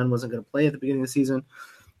 Chris Dunn wasn't going to play at the beginning of the season,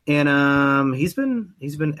 and he's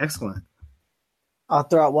been excellent. I'll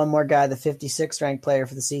throw out one more guy. The 56th ranked player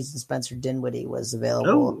for the season, Spencer Dinwiddie, was available.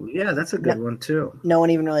 Oh, yeah, that's a good one too. No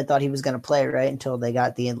one even really thought he was going to play, right, until they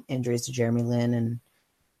got the injuries to Jeremy Lin and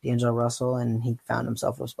D'Angelo Russell, and he found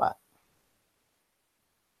himself a spot.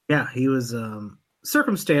 Yeah, he was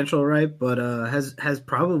circumstantial, right, but has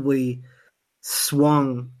probably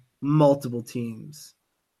swung multiple teams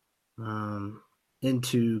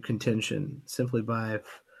into contention simply by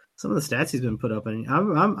some of the stats he's been put up. And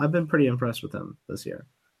I've been pretty impressed with him this year.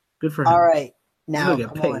 Good for him. All right, now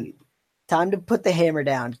get paid. Time to put the hammer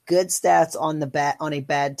down. Good stats on a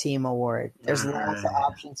bad team award. There's lots of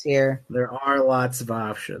options here. There are lots of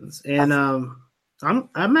options, and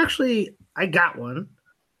I'm actually I got one,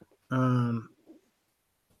 and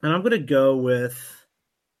I'm gonna go with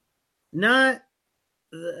not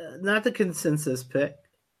the consensus pick.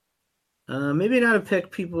 Maybe not a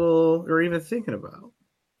pick people are even thinking about.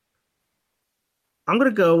 I'm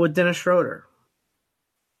going to go with Dennis Schroeder.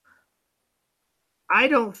 I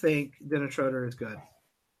don't think Dennis Schroeder is good.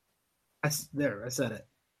 I said it.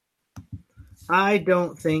 I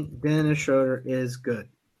don't think Dennis Schroeder is good.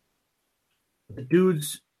 The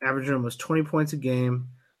dude's averaging almost 20 points a game,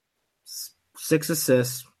 6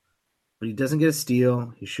 assists, but he doesn't get a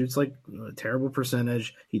steal. He shoots like a terrible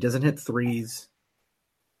percentage. He doesn't hit threes.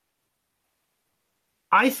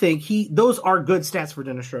 I think those are good stats for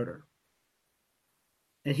Dennis Schroeder.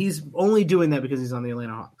 And he's only doing that because he's on the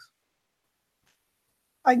Atlanta Hawks.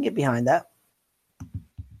 I can get behind that.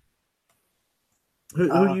 Who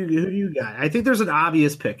do you got? I think there's an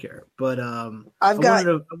obvious pick here, but I wanted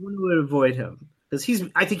to avoid him because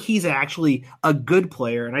I think he's actually a good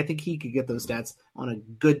player, and I think he could get those stats on a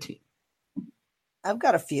good team. I've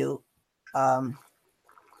got a few.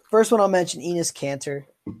 First one I'll mention, Enes Kanter.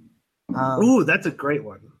 Ooh, that's a great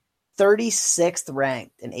one. 36th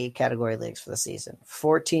ranked in 8 category leagues for the season.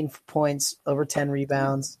 14 points, over 10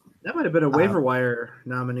 rebounds. That might have been a waiver wire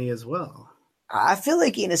nominee as well. I feel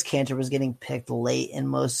like Enes Kanter was getting picked late in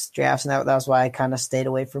most drafts, and that was why I kind of stayed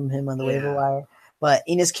away from him on the waiver wire. But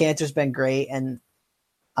Enes Kanter's been great, and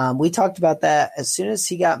we talked about that as soon as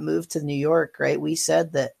he got moved to New York, right? We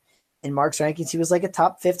said that in Mark's rankings, he was like a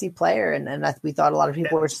top 50 player, and we thought a lot of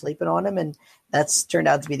people were sleeping on him, and that's turned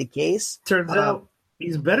out to be the case. Turns out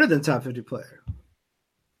he's better than top 50 player.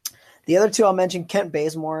 The other two I'll mention, Kent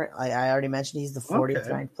Bazemore. I already mentioned he's the 40th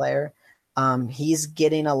ranked player. He's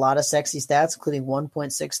getting a lot of sexy stats, including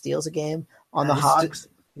 1.6 steals a game on the Hawks.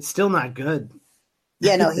 He's still not good.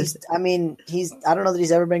 Yeah, no, I don't know that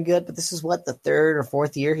he's ever been good, but this is the third or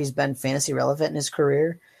fourth year he's been fantasy relevant in his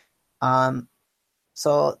career.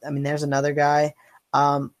 So, there's another guy.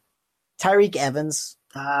 Tyreke Evans.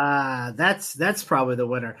 That's probably the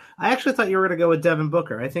winner. I actually thought you were going to go with Devin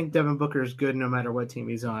Booker. I think Devin Booker is good no matter what team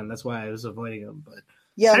he's on. That's why I was avoiding him. But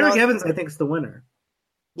Tyreke Evans, I think, is the winner.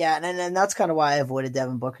 Yeah, and that's kind of why I avoided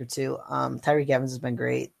Devin Booker too. Tyreke Evans has been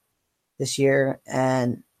great this year,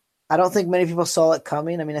 and I don't think many people saw it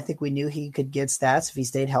coming. I think we knew he could get stats if he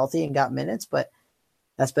stayed healthy and got minutes, but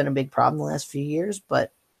that's been a big problem the last few years.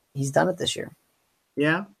 But he's done it this year.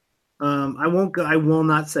 Yeah, I won't go. I will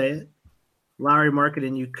not say it. Larry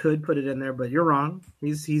Marketing, you could put it in there, but you're wrong.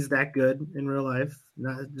 He's that good in real life,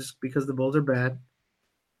 not just because the Bulls are bad.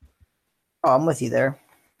 Oh, I'm with you there.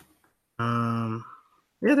 Yeah,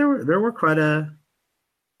 there were quite a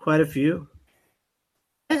few.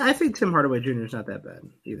 I think Tim Hardaway Jr. is not that bad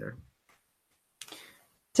either.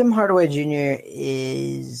 Tim Hardaway Jr.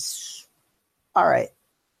 is all right.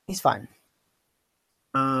 He's fine.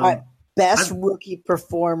 All right. Best rookie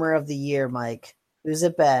performer of the year, Mike. Who's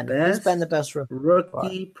it been? Who's been the best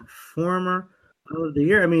rookie performer of the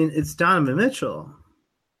year? I mean, it's Donovan Mitchell.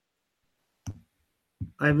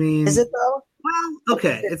 I mean, is it though? Well,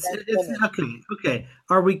 okay, it's okay.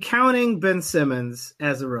 Are we counting Ben Simmons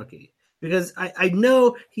as a rookie? Because I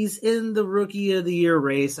know he's in the rookie of the year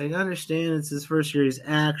race. I understand it's his first year he's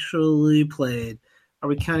actually played. Are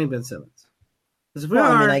we counting Ben Simmons? Because if we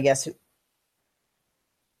are, I mean, I guess.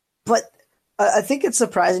 But I think it's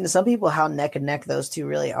surprising to some people how neck and neck those two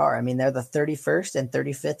really are. I mean, they're the 31st and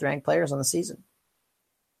 35th ranked players on the season.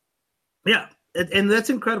 Yeah, and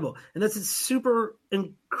that's incredible. And that's super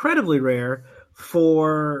incredibly rare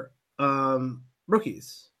for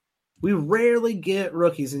rookies. We rarely get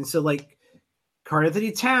rookies. And so, like,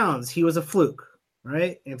 Karl-Anthony Towns, he was a fluke,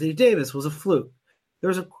 right? Anthony Davis was a fluke.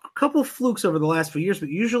 There's a couple flukes over the last few years, but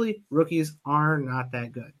usually rookies are not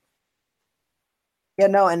that good. Yeah,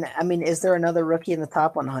 no, and I mean, is there another rookie in the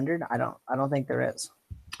top 100? I don't think there is.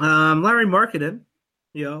 Larry Marketing,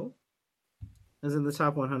 is in the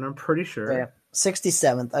top 100. I'm pretty sure. Yeah,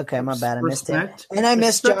 67th. Okay, my bad. I missed him, and I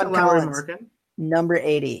missed John Collins, number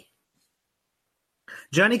 80.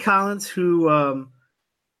 Johnny Collins, who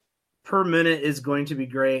per minute is going to be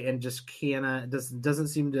great, and just doesn't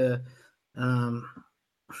seem to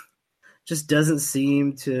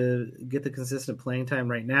get the consistent playing time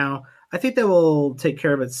right now. I think that will take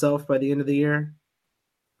care of itself by the end of the year.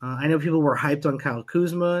 I know people were hyped on Kyle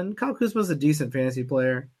Kuzma, and Kyle Kuzma's a decent fantasy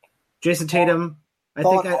player. Jason Tatum, I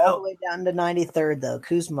think all the way down to 93rd though.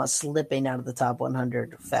 Kuzma slipping out of the top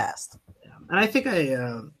 100 fast. Yeah. And I think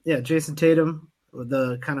Jason Tatum,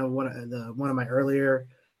 the kind of one of my earlier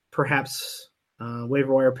perhaps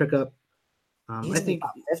waiver wire pickup. He's I think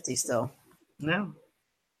top 50 still. Yeah.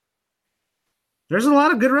 There's a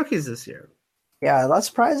lot of good rookies this year. Yeah, a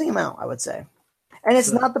surprising amount, I would say. And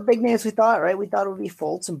it's not the big names we thought, right? We thought it would be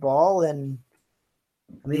Fultz and Ball, and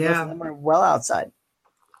both of them are well outside.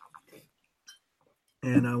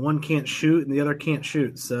 And one can't shoot, and the other can't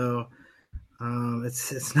shoot, so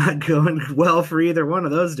it's not going well for either one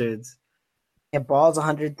of those dudes. Yeah, Ball's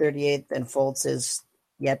 138th, and Fultz is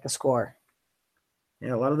yet to score.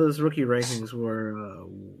 Yeah, a lot of those rookie rankings were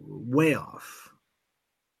way off,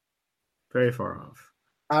 very far off.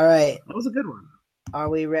 All right. That was a good one. Are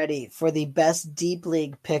we ready for the best deep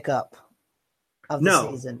league pickup of the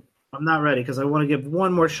season? I'm not ready because I want to give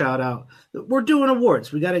one more shout out. We're doing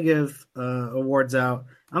awards. We got to give awards out.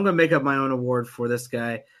 I'm going to make up my own award for this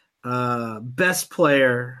guy. Best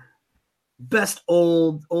player,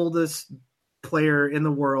 oldest player in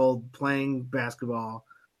the world playing basketball,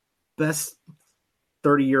 best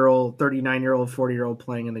 30-year-old, 39-year-old, 40-year-old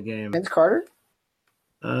playing in the game. Vince Carter?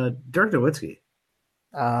 Dirk Nowitzki.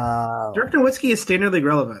 Dirk Nowitzki is standard league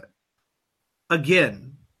relevant.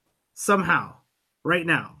 Again, somehow, right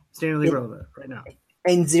now. Standard league relevant right now.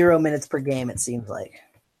 In 0 minutes per game, it seems like.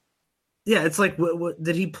 Yeah, it's like, what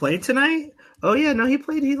did he play tonight? Oh, yeah, no, he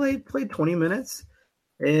played 20 minutes,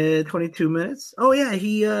 22 minutes. Oh, yeah,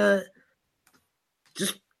 he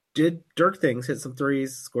just did Dirk things, hit some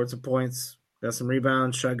threes, scored some points, got some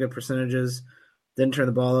rebounds, shot good percentages, didn't turn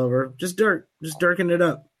the ball over. Just Dirking it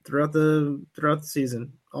up throughout the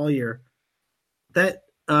season, all year. That,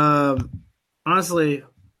 honestly,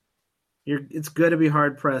 it's good to be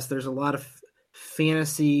hard pressed. There's a lot of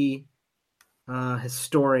fantasy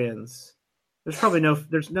historians.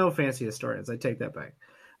 There's no fantasy historians. I take that back.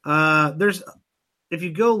 If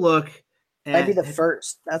you go look at, I'd be the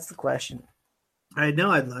first. That's the question. I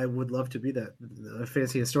know I would love to be that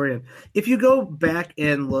fantasy historian. If you go back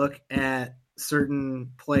and look at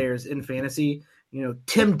certain players in fantasy,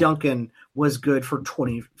 Tim Duncan was good for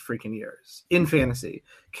 20 freaking years in fantasy.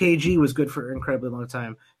 KG was good for an incredibly long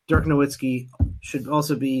time. Dirk Nowitzki should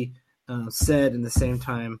also be said in the same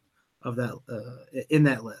time of that in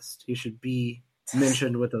that list. He should be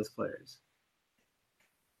mentioned with those players.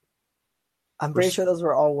 I'm pretty sure those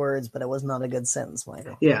were all words, but it was not a good sentence,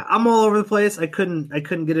 Michael. Yeah, I'm all over the place. I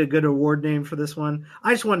couldn't get a good award name for this one.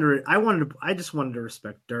 I just wanted to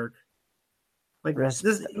respect Dirk.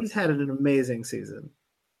 He's had an amazing season.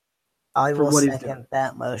 I will second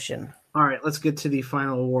that motion. All right, let's get to the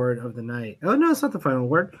final award of the night. Oh no, it's not the final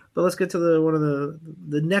award, but let's get to the one of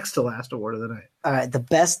the next to last award of the night. All right, the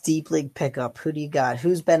best deep league pickup. Who do you got?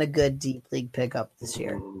 Who's been a good deep league pickup this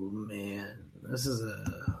year? Oh man, this is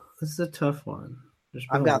a tough one. There's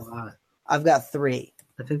been a lot. I've got 3.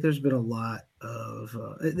 I think there's been a lot of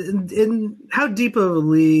in how deep of a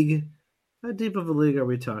league? How deep of a league are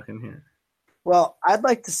we talking here? Well, I'd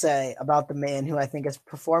like to say about the man who I think is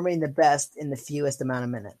performing the best in the fewest amount of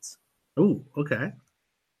minutes. Oh, okay.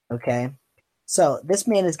 Okay. So this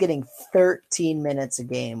man is getting 13 minutes a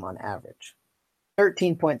game on average.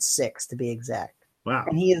 13.6 to be exact. Wow.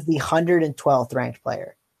 And he is the 112th ranked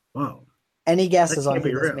player. Wow. Any guesses on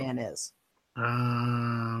who this man is?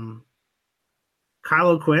 Kyle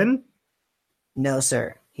O'Quinn? No,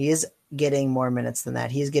 sir. He is getting more minutes than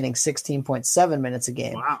that. He is getting 16.7 minutes a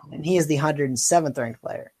game. Wow. And he is the 107th ranked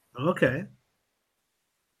player. Okay.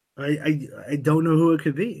 I don't know who it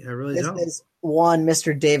could be. I really don't. This is one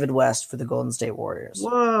Mr. David West for the Golden State Warriors.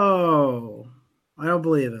 Whoa. I don't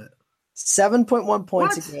believe it. 7.1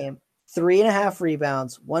 points a game, 3.5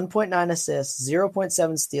 rebounds, 1.9 assists,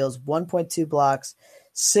 0.7 steals, 1.2 blocks,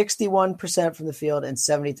 61% from the field, and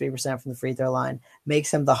 73% from the free throw line.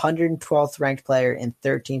 Makes him the 112th ranked player in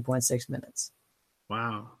 13.6 minutes.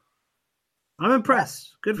 Wow. I'm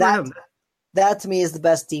impressed. Good for him. That to me is the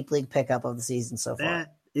best deep league pickup of the season so far.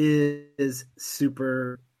 That is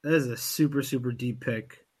super. That is a super, super deep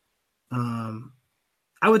pick. I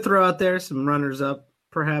would throw out there some runners up.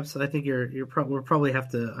 Perhaps I think we'll probably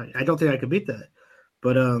have to. I don't think I could beat that,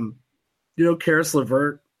 but Karis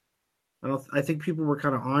LeVert. I think people were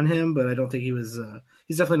kind of on him, but I don't think he was.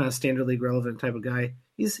 He's definitely not a standard league relevant type of guy.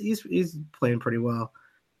 He's playing pretty well,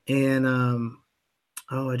 and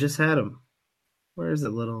I just had him. Where is that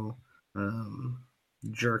little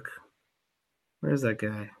jerk? Where's that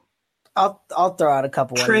guy? I'll throw out a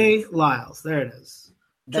couple. Trey Lyles. There it is.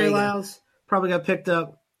 Trey Lyles probably got picked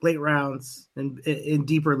up late rounds and in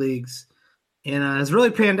deeper leagues, and has really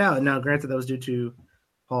panned out. Now, granted, that was due to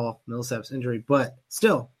Paul Millsap's injury, but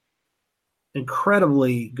still,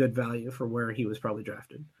 incredibly good value for where he was probably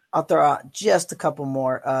drafted. I'll throw out just a couple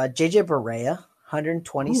more. JJ Barea,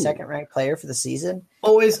 122nd ranked player for the season.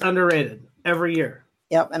 Always underrated every year.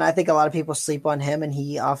 Yep, and I think a lot of people sleep on him, and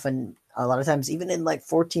he often, a lot of times, even in like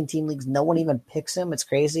 14-team leagues, no one even picks him. It's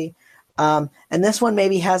crazy. And this one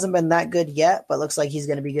maybe hasn't been that good yet, but looks like he's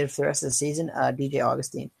going to be good for the rest of the season. DJ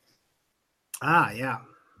Augustine. Yeah.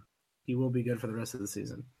 He will be good for the rest of the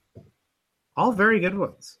season. All very good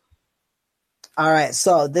ones. All right,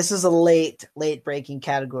 so this is a late breaking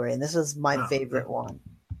category, and this is my favorite one.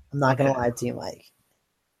 I'm not going to lie to you, Mike.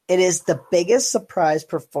 It is the biggest surprise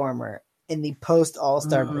performer in the post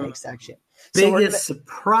All-Star break section. Biggest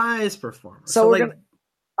surprise performer. So we're going to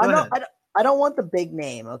 – I don't want the big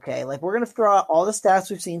name, okay? Like, we're going to throw out all the stats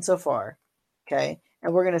we've seen so far, okay?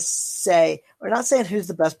 And we're going to say – we're not saying who's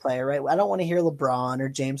the best player, right? I don't want to hear LeBron or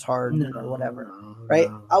James Harden or whatever, right?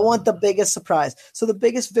 No. I want the biggest surprise. So the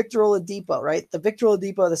biggest Victor Oladipo, right? The Victor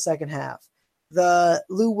Oladipo of the second half. The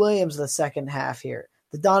Lou Williams of the second half here.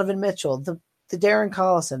 The Donovan Mitchell. The Darren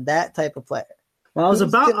Collison, that type of player. Well, I was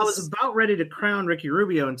about ready to crown Ricky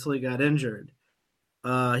Rubio until he got injured.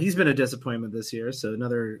 He's been a disappointment this year, so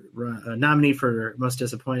another nominee for most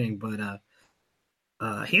disappointing. But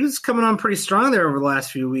he was coming on pretty strong there over the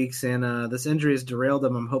last few weeks, and this injury has derailed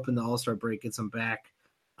him. I'm hoping the All-Star break gets him back.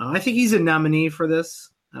 I think he's a nominee for this.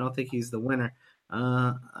 I don't think he's the winner.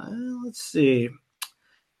 Let's see.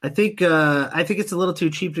 I think it's a little too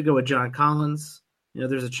cheap to go with John Collins.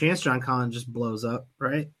 There's a chance John Collins just blows up,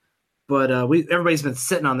 right? But everybody's been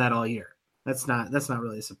sitting on that all year. That's not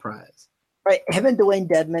really a surprise. Right, him and Dwayne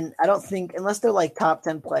Dedmon, I don't think, unless they're like top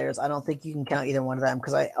 10 players, I don't think you can count either one of them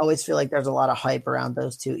because I always feel like there's a lot of hype around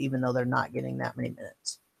those two, even though they're not getting that many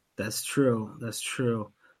minutes. That's true.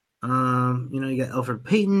 You got Elfrid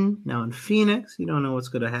Payton now in Phoenix. You don't know what's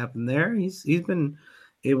going to happen there. He's been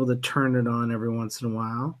able to turn it on every once in a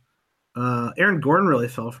while. Aaron Gordon really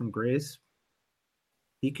fell from grace.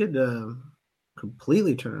 He could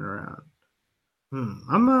completely turn it around.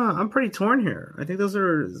 I'm pretty torn here. I think those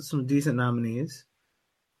are some decent nominees.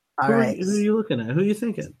 All right. Who are you looking at? Who are you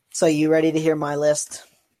thinking? So you ready to hear my list?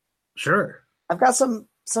 Sure. I've got some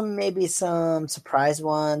surprise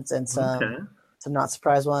ones and some not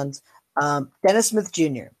surprise ones. Dennis Smith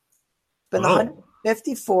Jr. Been the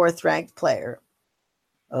 154th ranked player.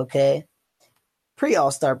 Okay.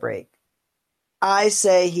 Pre-All-Star break. I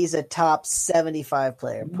say he's a top 75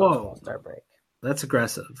 player post-All-Star break. That's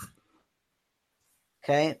aggressive.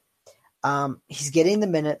 Okay. He's getting the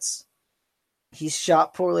minutes. He's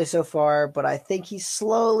shot poorly so far, but I think he's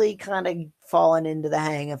slowly kind of fallen into the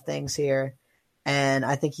hang of things here. And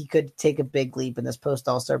I think he could take a big leap in this post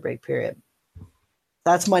All-Star break period.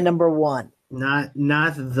 That's my number one. Not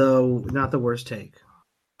the worst take.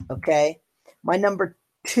 Okay. My number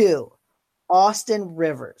two, Austin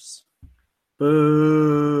Rivers.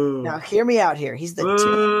 Boo. Now hear me out here. He's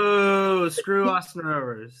the Screw Austin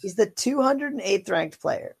Rivers. He's the 208th ranked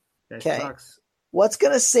player. Okay. Sucks. What's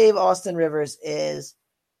going to save Austin Rivers is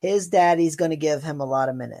his daddy's going to give him a lot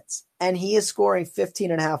of minutes. And he is scoring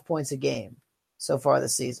 15 and a half points a game so far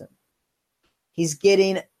this season. He's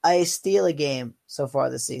getting a steal a game so far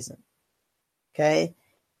this season. Okay?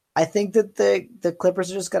 I think that the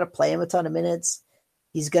Clippers are just going to play him a ton of minutes.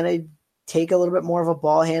 He's going to take a little bit more of a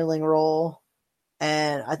ball handling role.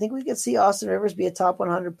 And I think we could see Austin Rivers be a top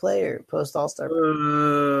 100 player post All-Star.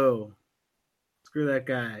 Oh, screw that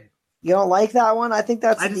guy. You don't like that one? I think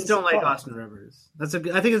that's. I just don't like Austin Rivers. I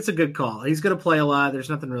think it's a good call. He's going to play a lot. There's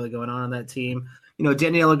nothing really going on that team.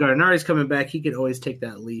 Danilo Gallinari's coming back. He could always take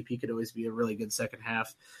that leap. He could always be a really good second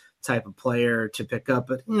half type of player to pick up.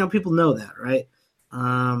 But people know that, right?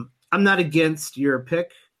 I'm not against your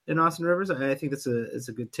pick in Austin Rivers. I think it's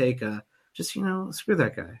a good take. Just screw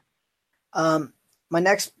that guy. My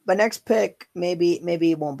next pick maybe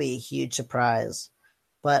it won't be a huge surprise,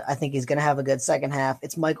 but I think he's going to have a good second half.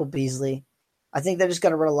 It's Michael Beasley. I think they're just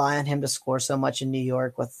going to rely on him to score so much in New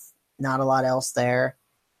York with not a lot else there.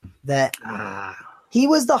 That he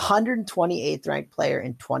was the 128th ranked player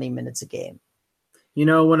in 20 minutes a game.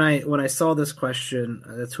 When I saw this question,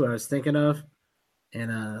 that's who I was thinking of,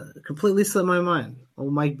 and completely slipped my mind. Oh,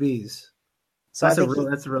 Mike Bees. So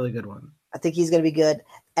that's a really good one. I think he's going to be good.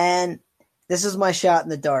 And this is my shot in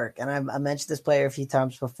the dark, and I mentioned this player a few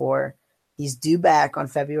times before. He's due back on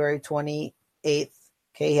February 28th. Okay,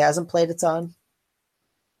 he hasn't played a ton,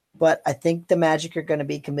 but I think the Magic are going to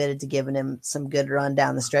be committed to giving him some good run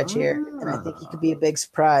down the stretch here, and I think he could be a big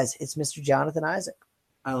surprise. It's Mr. Jonathan Isaac.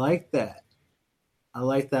 I like that. I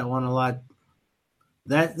like that one a lot.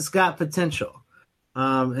 That's got potential.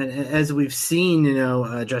 And as we've seen,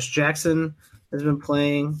 Josh Jackson has been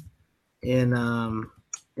playing in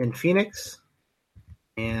Phoenix,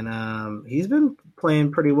 and he's been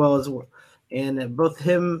playing pretty well as well. And both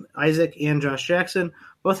him, Isaac, and Josh Jackson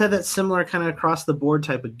both had that similar kind of across the board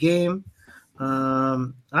type of game.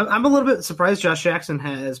 I'm a little bit surprised Josh Jackson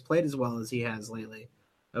has played as well as he has lately.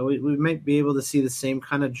 We might be able to see the same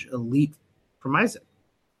kind of leap from Isaac.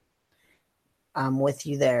 I'm with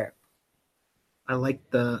you there. I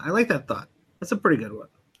like that thought. That's a pretty good one.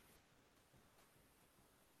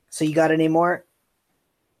 So you got any more?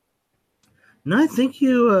 No, I think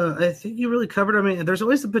you really covered. I mean, there's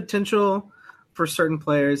always the potential for certain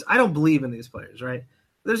players. I don't believe in these players, right?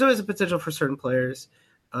 There's always a potential for certain players.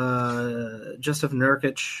 Jusuf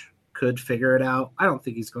Nurkic could figure it out. I don't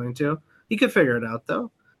think he's going to. He could figure it out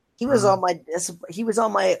though. He was on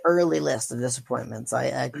my early list of disappointments.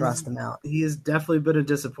 I crossed him out. He has definitely been a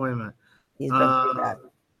disappointment. He's been pretty bad.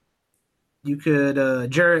 You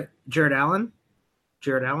could Jared Allen.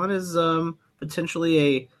 Jared Allen is potentially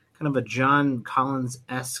a kind of a John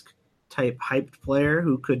Collins-esque type hyped player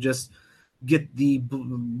who could just get the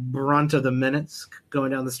brunt of the minutes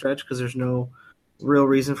going down the stretch because there's no real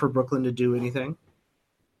reason for Brooklyn to do anything.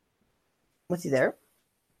 With you there?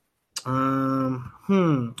 Other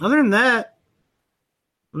than that,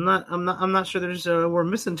 I'm not sure there's we're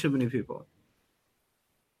missing too many people.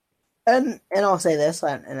 And I'll say this,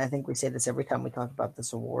 and I think we say this every time we talk about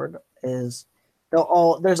this award, is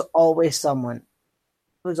there's always someone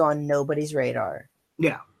who's on nobody's radar.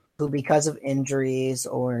 Yeah. Who, because of injuries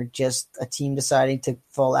or just a team deciding to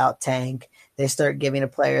full out tank, they start giving a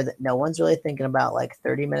player that no one's really thinking about like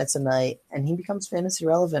 30 minutes a night, and he becomes fantasy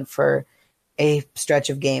relevant for a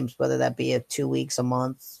stretch of games, whether that be 2 weeks, a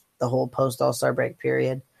month, the whole post All-Star break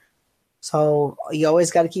period. So you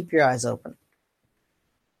always got to keep your eyes open.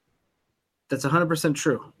 That's 100%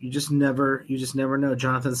 true. You just never know.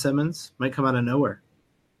 Jonathan Simmons might come out of nowhere.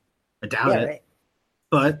 I doubt it, right?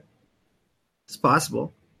 But it's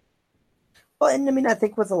possible. Well, and I mean, I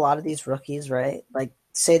think with a lot of these rookies, right? Like,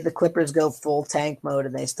 say the Clippers go full tank mode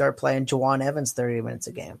and they start playing Jawan Evans 30 minutes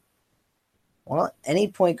a game. Well, any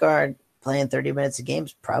point guard playing 30 minutes a game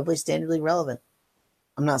is probably standardly relevant.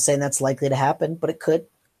 I'm not saying that's likely to happen, but it could.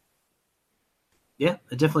 Yeah,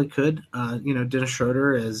 it definitely could. Dennis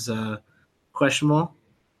Schroeder is questionable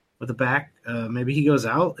with the back. Maybe he goes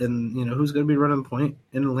out, and who's going to be running point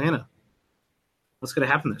in Atlanta? What's going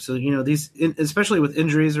to happen there? So these, especially with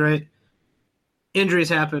injuries, right? Injuries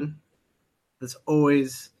happen. That's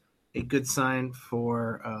always a good sign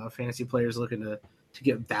for fantasy players looking to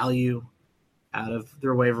get value out of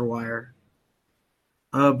their waiver wire.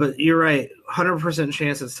 But you're right, 100%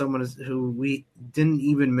 chance that someone who we didn't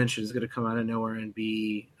even mention is going to come out of nowhere and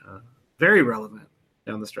be very relevant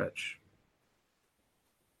down the stretch.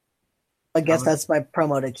 I guess that's my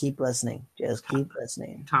promo to keep listening. Just keep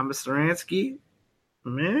listening. Thomas Saransky,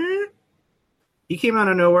 man, he came out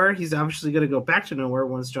of nowhere. He's obviously going to go back to nowhere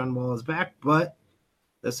once John Wall is back, but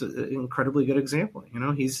that's an incredibly good example.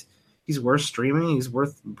 He's worth streaming. He's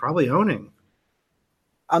worth probably owning.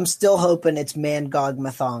 I'm still hoping it's Mangog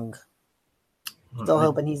Mathong. Still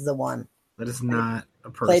hoping he's the one. That is not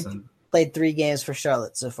a person. Played 3 games for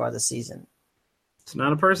Charlotte so far this season. It's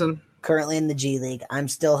not a person. Currently in the G League. I'm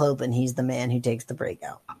still hoping he's the man who takes the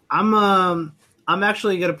breakout. I'm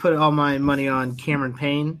actually going to put all my money on Cameron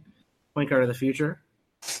Payne, point guard of the future.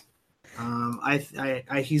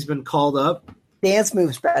 He's been called up. Dance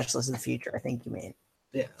move specialist of the future, I think you mean.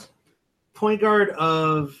 Yeah. Point guard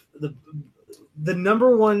of the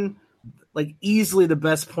number one, like easily the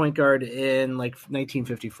best point guard in like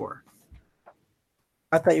 1954.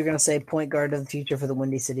 I thought you were going to say point guard of the future for the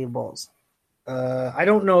Windy City Bulls. I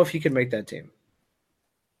don't know if he can make that team.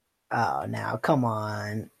 Oh, now come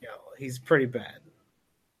on. He's pretty bad.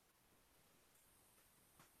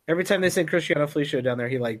 Every time they send Cristiano Felicio down there,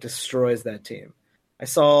 he like destroys that team. I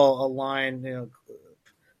saw a line,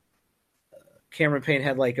 Cameron Payne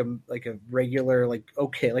had like a regular, like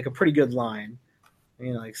a pretty good line,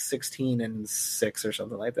 like 16-6 or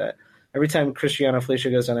something like that. Every time Cristiano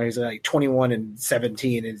Felicio goes down there, he's like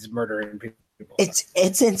 21-17 and he's murdering people.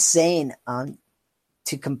 It's insane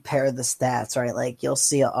to compare the stats, right? Like you'll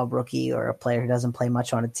see a rookie or a player who doesn't play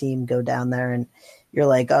much on a team go down there and you're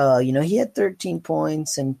like, oh, he had 13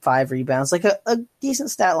 points and 5 rebounds, like a decent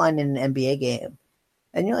stat line in an NBA game.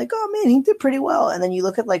 And you're like, oh, man, he did pretty well. And then you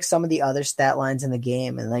look at like some of the other stat lines in the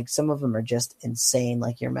game and like some of them are just insane.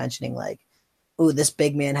 Like you're mentioning like, ooh, this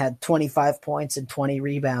big man had 25 points and 20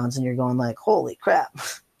 rebounds. And you're going like, holy crap.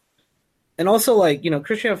 And also like,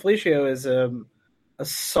 Cristiano Felicio is a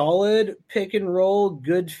solid pick and roll,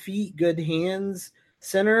 good feet, good hands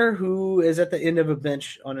center who is at the end of a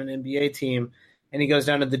bench on an NBA team. And he goes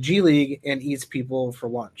down to the G League and eats people for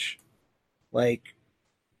lunch. Like,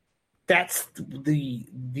 that's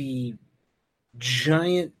the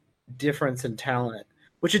giant difference in talent,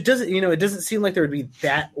 which it doesn't seem like there would be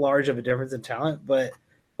that large of a difference in talent, but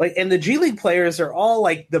like, and the G League players are all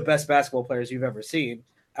like the best basketball players you've ever seen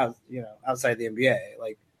outside the NBA.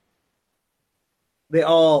 Like they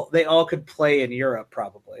all could play in Europe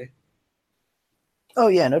probably. Oh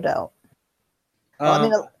yeah, no doubt. Well, I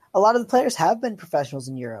mean, a lot of the players have been professionals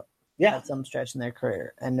in Europe. Yeah. At some stretch in their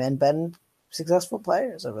career and been successful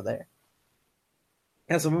players over there.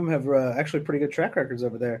 Yeah, some of them have actually pretty good track records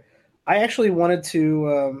over there. I actually wanted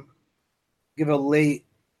to give a late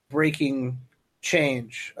breaking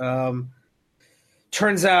change.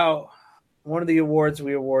 Turns out one of the awards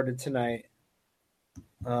we awarded tonight,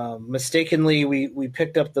 mistakenly we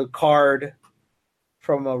picked up the card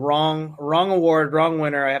from a wrong award, wrong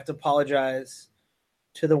winner. I have to apologize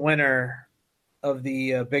to the winner of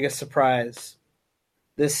the biggest surprise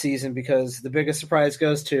this season because the biggest surprise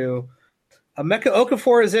goes to Emeka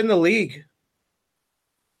Okafor is in the league.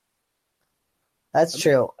 That's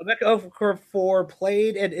true. Emeka Okafor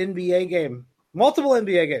played an NBA game, multiple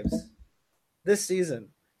NBA games this season.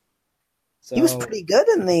 So, he was pretty good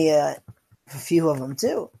in a few of them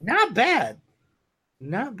too. Not bad.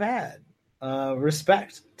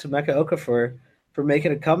 Respect to Emeka Okafor for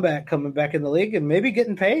making a comeback, coming back in the league, and maybe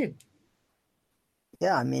getting paid.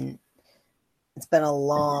 Yeah, I mean, it's been a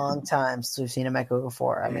long time since we've seen Emeka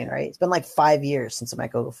Okafor. I mean, right? It's been like 5 years since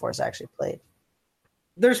Emeka Okafor has actually played.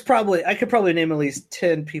 I could probably name at least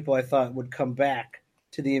 10 people I thought would come back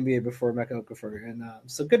to the NBA before Emeka Okafor, and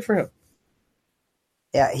so good for him.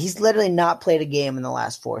 Yeah, he's literally not played a game in the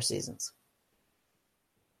last 4 seasons.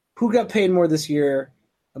 Who got paid more this year,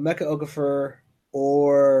 Emeka Okafor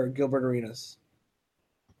or Gilbert Arenas?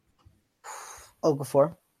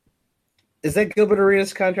 Okafor. Is that Gilbert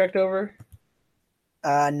Arenas' contract over?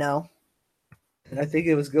 No. I think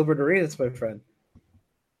it was Gilbert Arenas, my friend.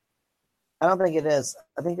 I don't think it is.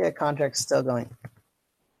 I think that contract's still going.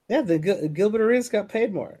 Yeah, Gilbert Arenas got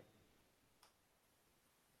paid more.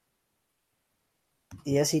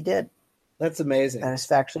 Yes, he did. That's amazing. That is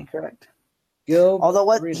factually correct.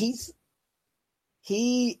 Although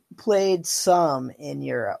he played some in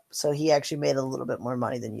Europe, so he actually made a little bit more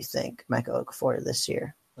money than you think, Emeka Okafor, this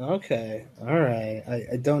year. Okay, all right.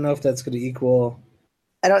 I don't know if that's going to equal.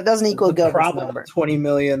 It doesn't equal Gilbert's number. $20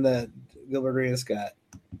 million that Gilbert Arenas got.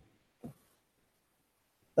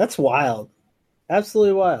 That's wild.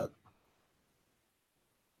 Absolutely wild.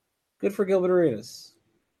 Good for Gilbert Arenas.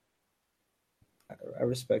 I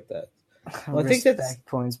respect that. Well, I think Respect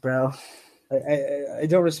points, bro. I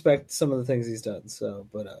don't respect some of the things he's done. So,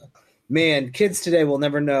 but man, kids today will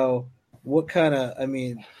never know what kind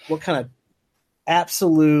of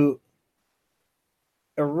absolute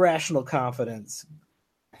irrational confidence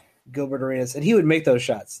Gilbert Arenas, and he would make those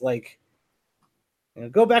shots. Like,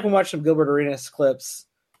 go back and watch some Gilbert Arenas clips.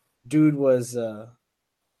 Dude would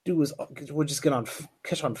just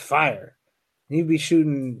catch on fire. And he'd be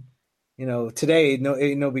shooting. Today,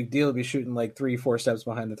 no big deal to be shooting like 3-4 steps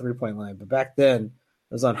behind the 3-point line. But back then,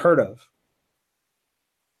 it was unheard of.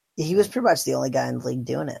 He was pretty much the only guy in the league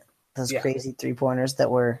doing it. Those crazy 3-pointers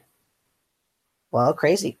that were, well,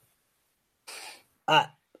 crazy.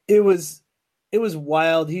 It was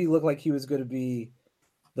wild. He looked like he was going to be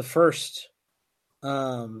the first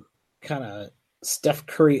kind of Steph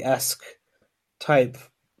Curry-esque type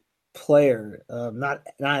player. Not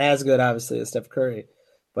as good, obviously, as Steph Curry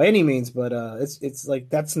by any means, but it's like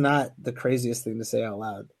that's not the craziest thing to say out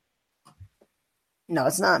loud. No,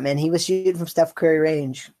 it's not, man. He was shooting from Steph Curry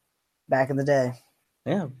range back in the day.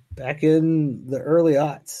 Yeah, back in the early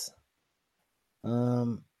aughts.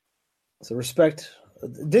 So respect.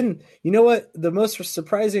 You know what? The most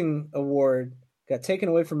surprising award got taken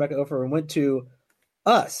away from Mecca Ofer and went to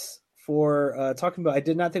us for talking about. I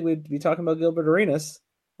did not think we'd be talking about Gilbert Arenas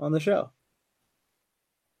on the show.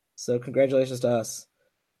 So congratulations to us.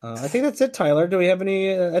 I think that's it, Tyler. Do we have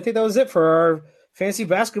any? I think that was it for our Fantasy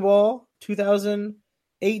Basketball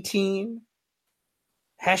 2018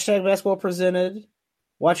 #basketball presented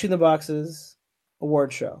Watching the Boxes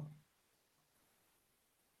award show.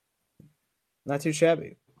 Not too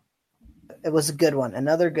shabby. It was a good one.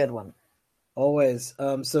 Another good one. Always.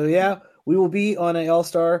 So yeah, we will be on an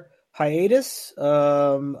All-Star hiatus.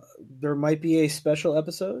 There might be a special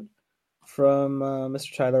episode from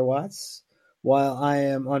Mr. Tyler Watts while I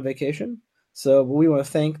am on vacation. So we want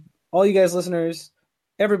to thank all you guys listeners,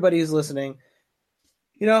 everybody who's listening.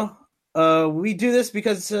 We do this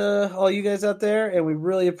because all you guys out there, and we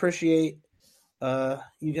really appreciate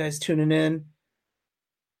you guys tuning in.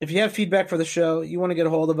 If you have feedback for the show, you want to get a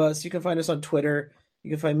hold of us, you can find us on Twitter. You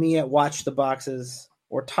can find me at Watch the Boxes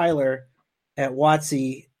or Tyler at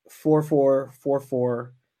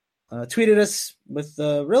Watsy4444. Tweet at us with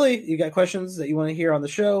you got questions that you want to hear on the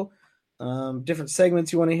show, different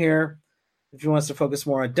segments you want to hear. If you want us to focus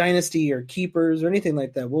more on Dynasty or Keepers or anything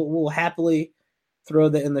like that, we'll happily throw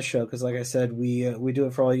that in the show because, like I said, we do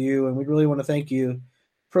it for all you, and we really want to thank you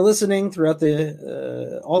for listening throughout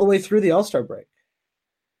all the way through the All-Star break.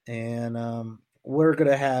 And we're going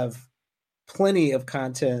to have plenty of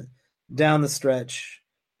content down the stretch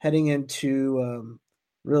heading into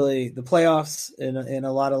really the playoffs in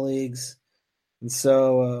a lot of leagues. And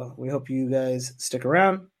so we hope you guys stick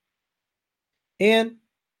around. And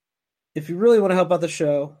if you really want to help out the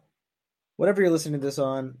show, whatever you're listening to this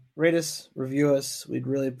on, rate us, review us. We'd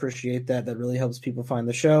really appreciate that. That really helps people find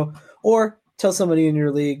the show. Or tell somebody in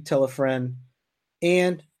your league, tell a friend.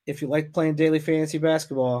 And if you like playing daily fantasy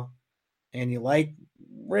basketball and you like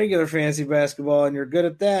regular fantasy basketball and you're good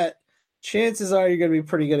at that, chances are you're going to be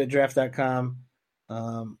pretty good at draft.com.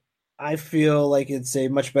 I feel like it's a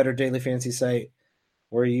much better daily fantasy site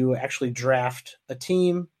where you actually draft a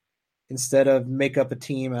team instead of make up a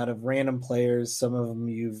team out of random players. Some of them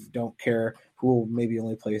you don't care who will maybe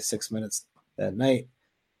only play 6 minutes that night.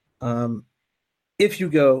 If you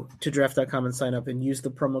go to draft.com and sign up and use the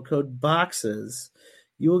promo code BOXES,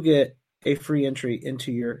 you will get a free entry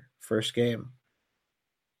into your first game.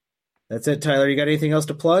 That's it, Tyler. You got anything else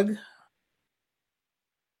to plug?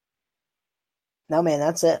 No, man,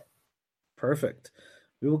 that's it. Perfect.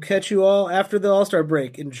 We will catch you all after the All-Star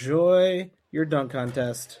break. Enjoy your dunk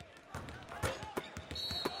contest.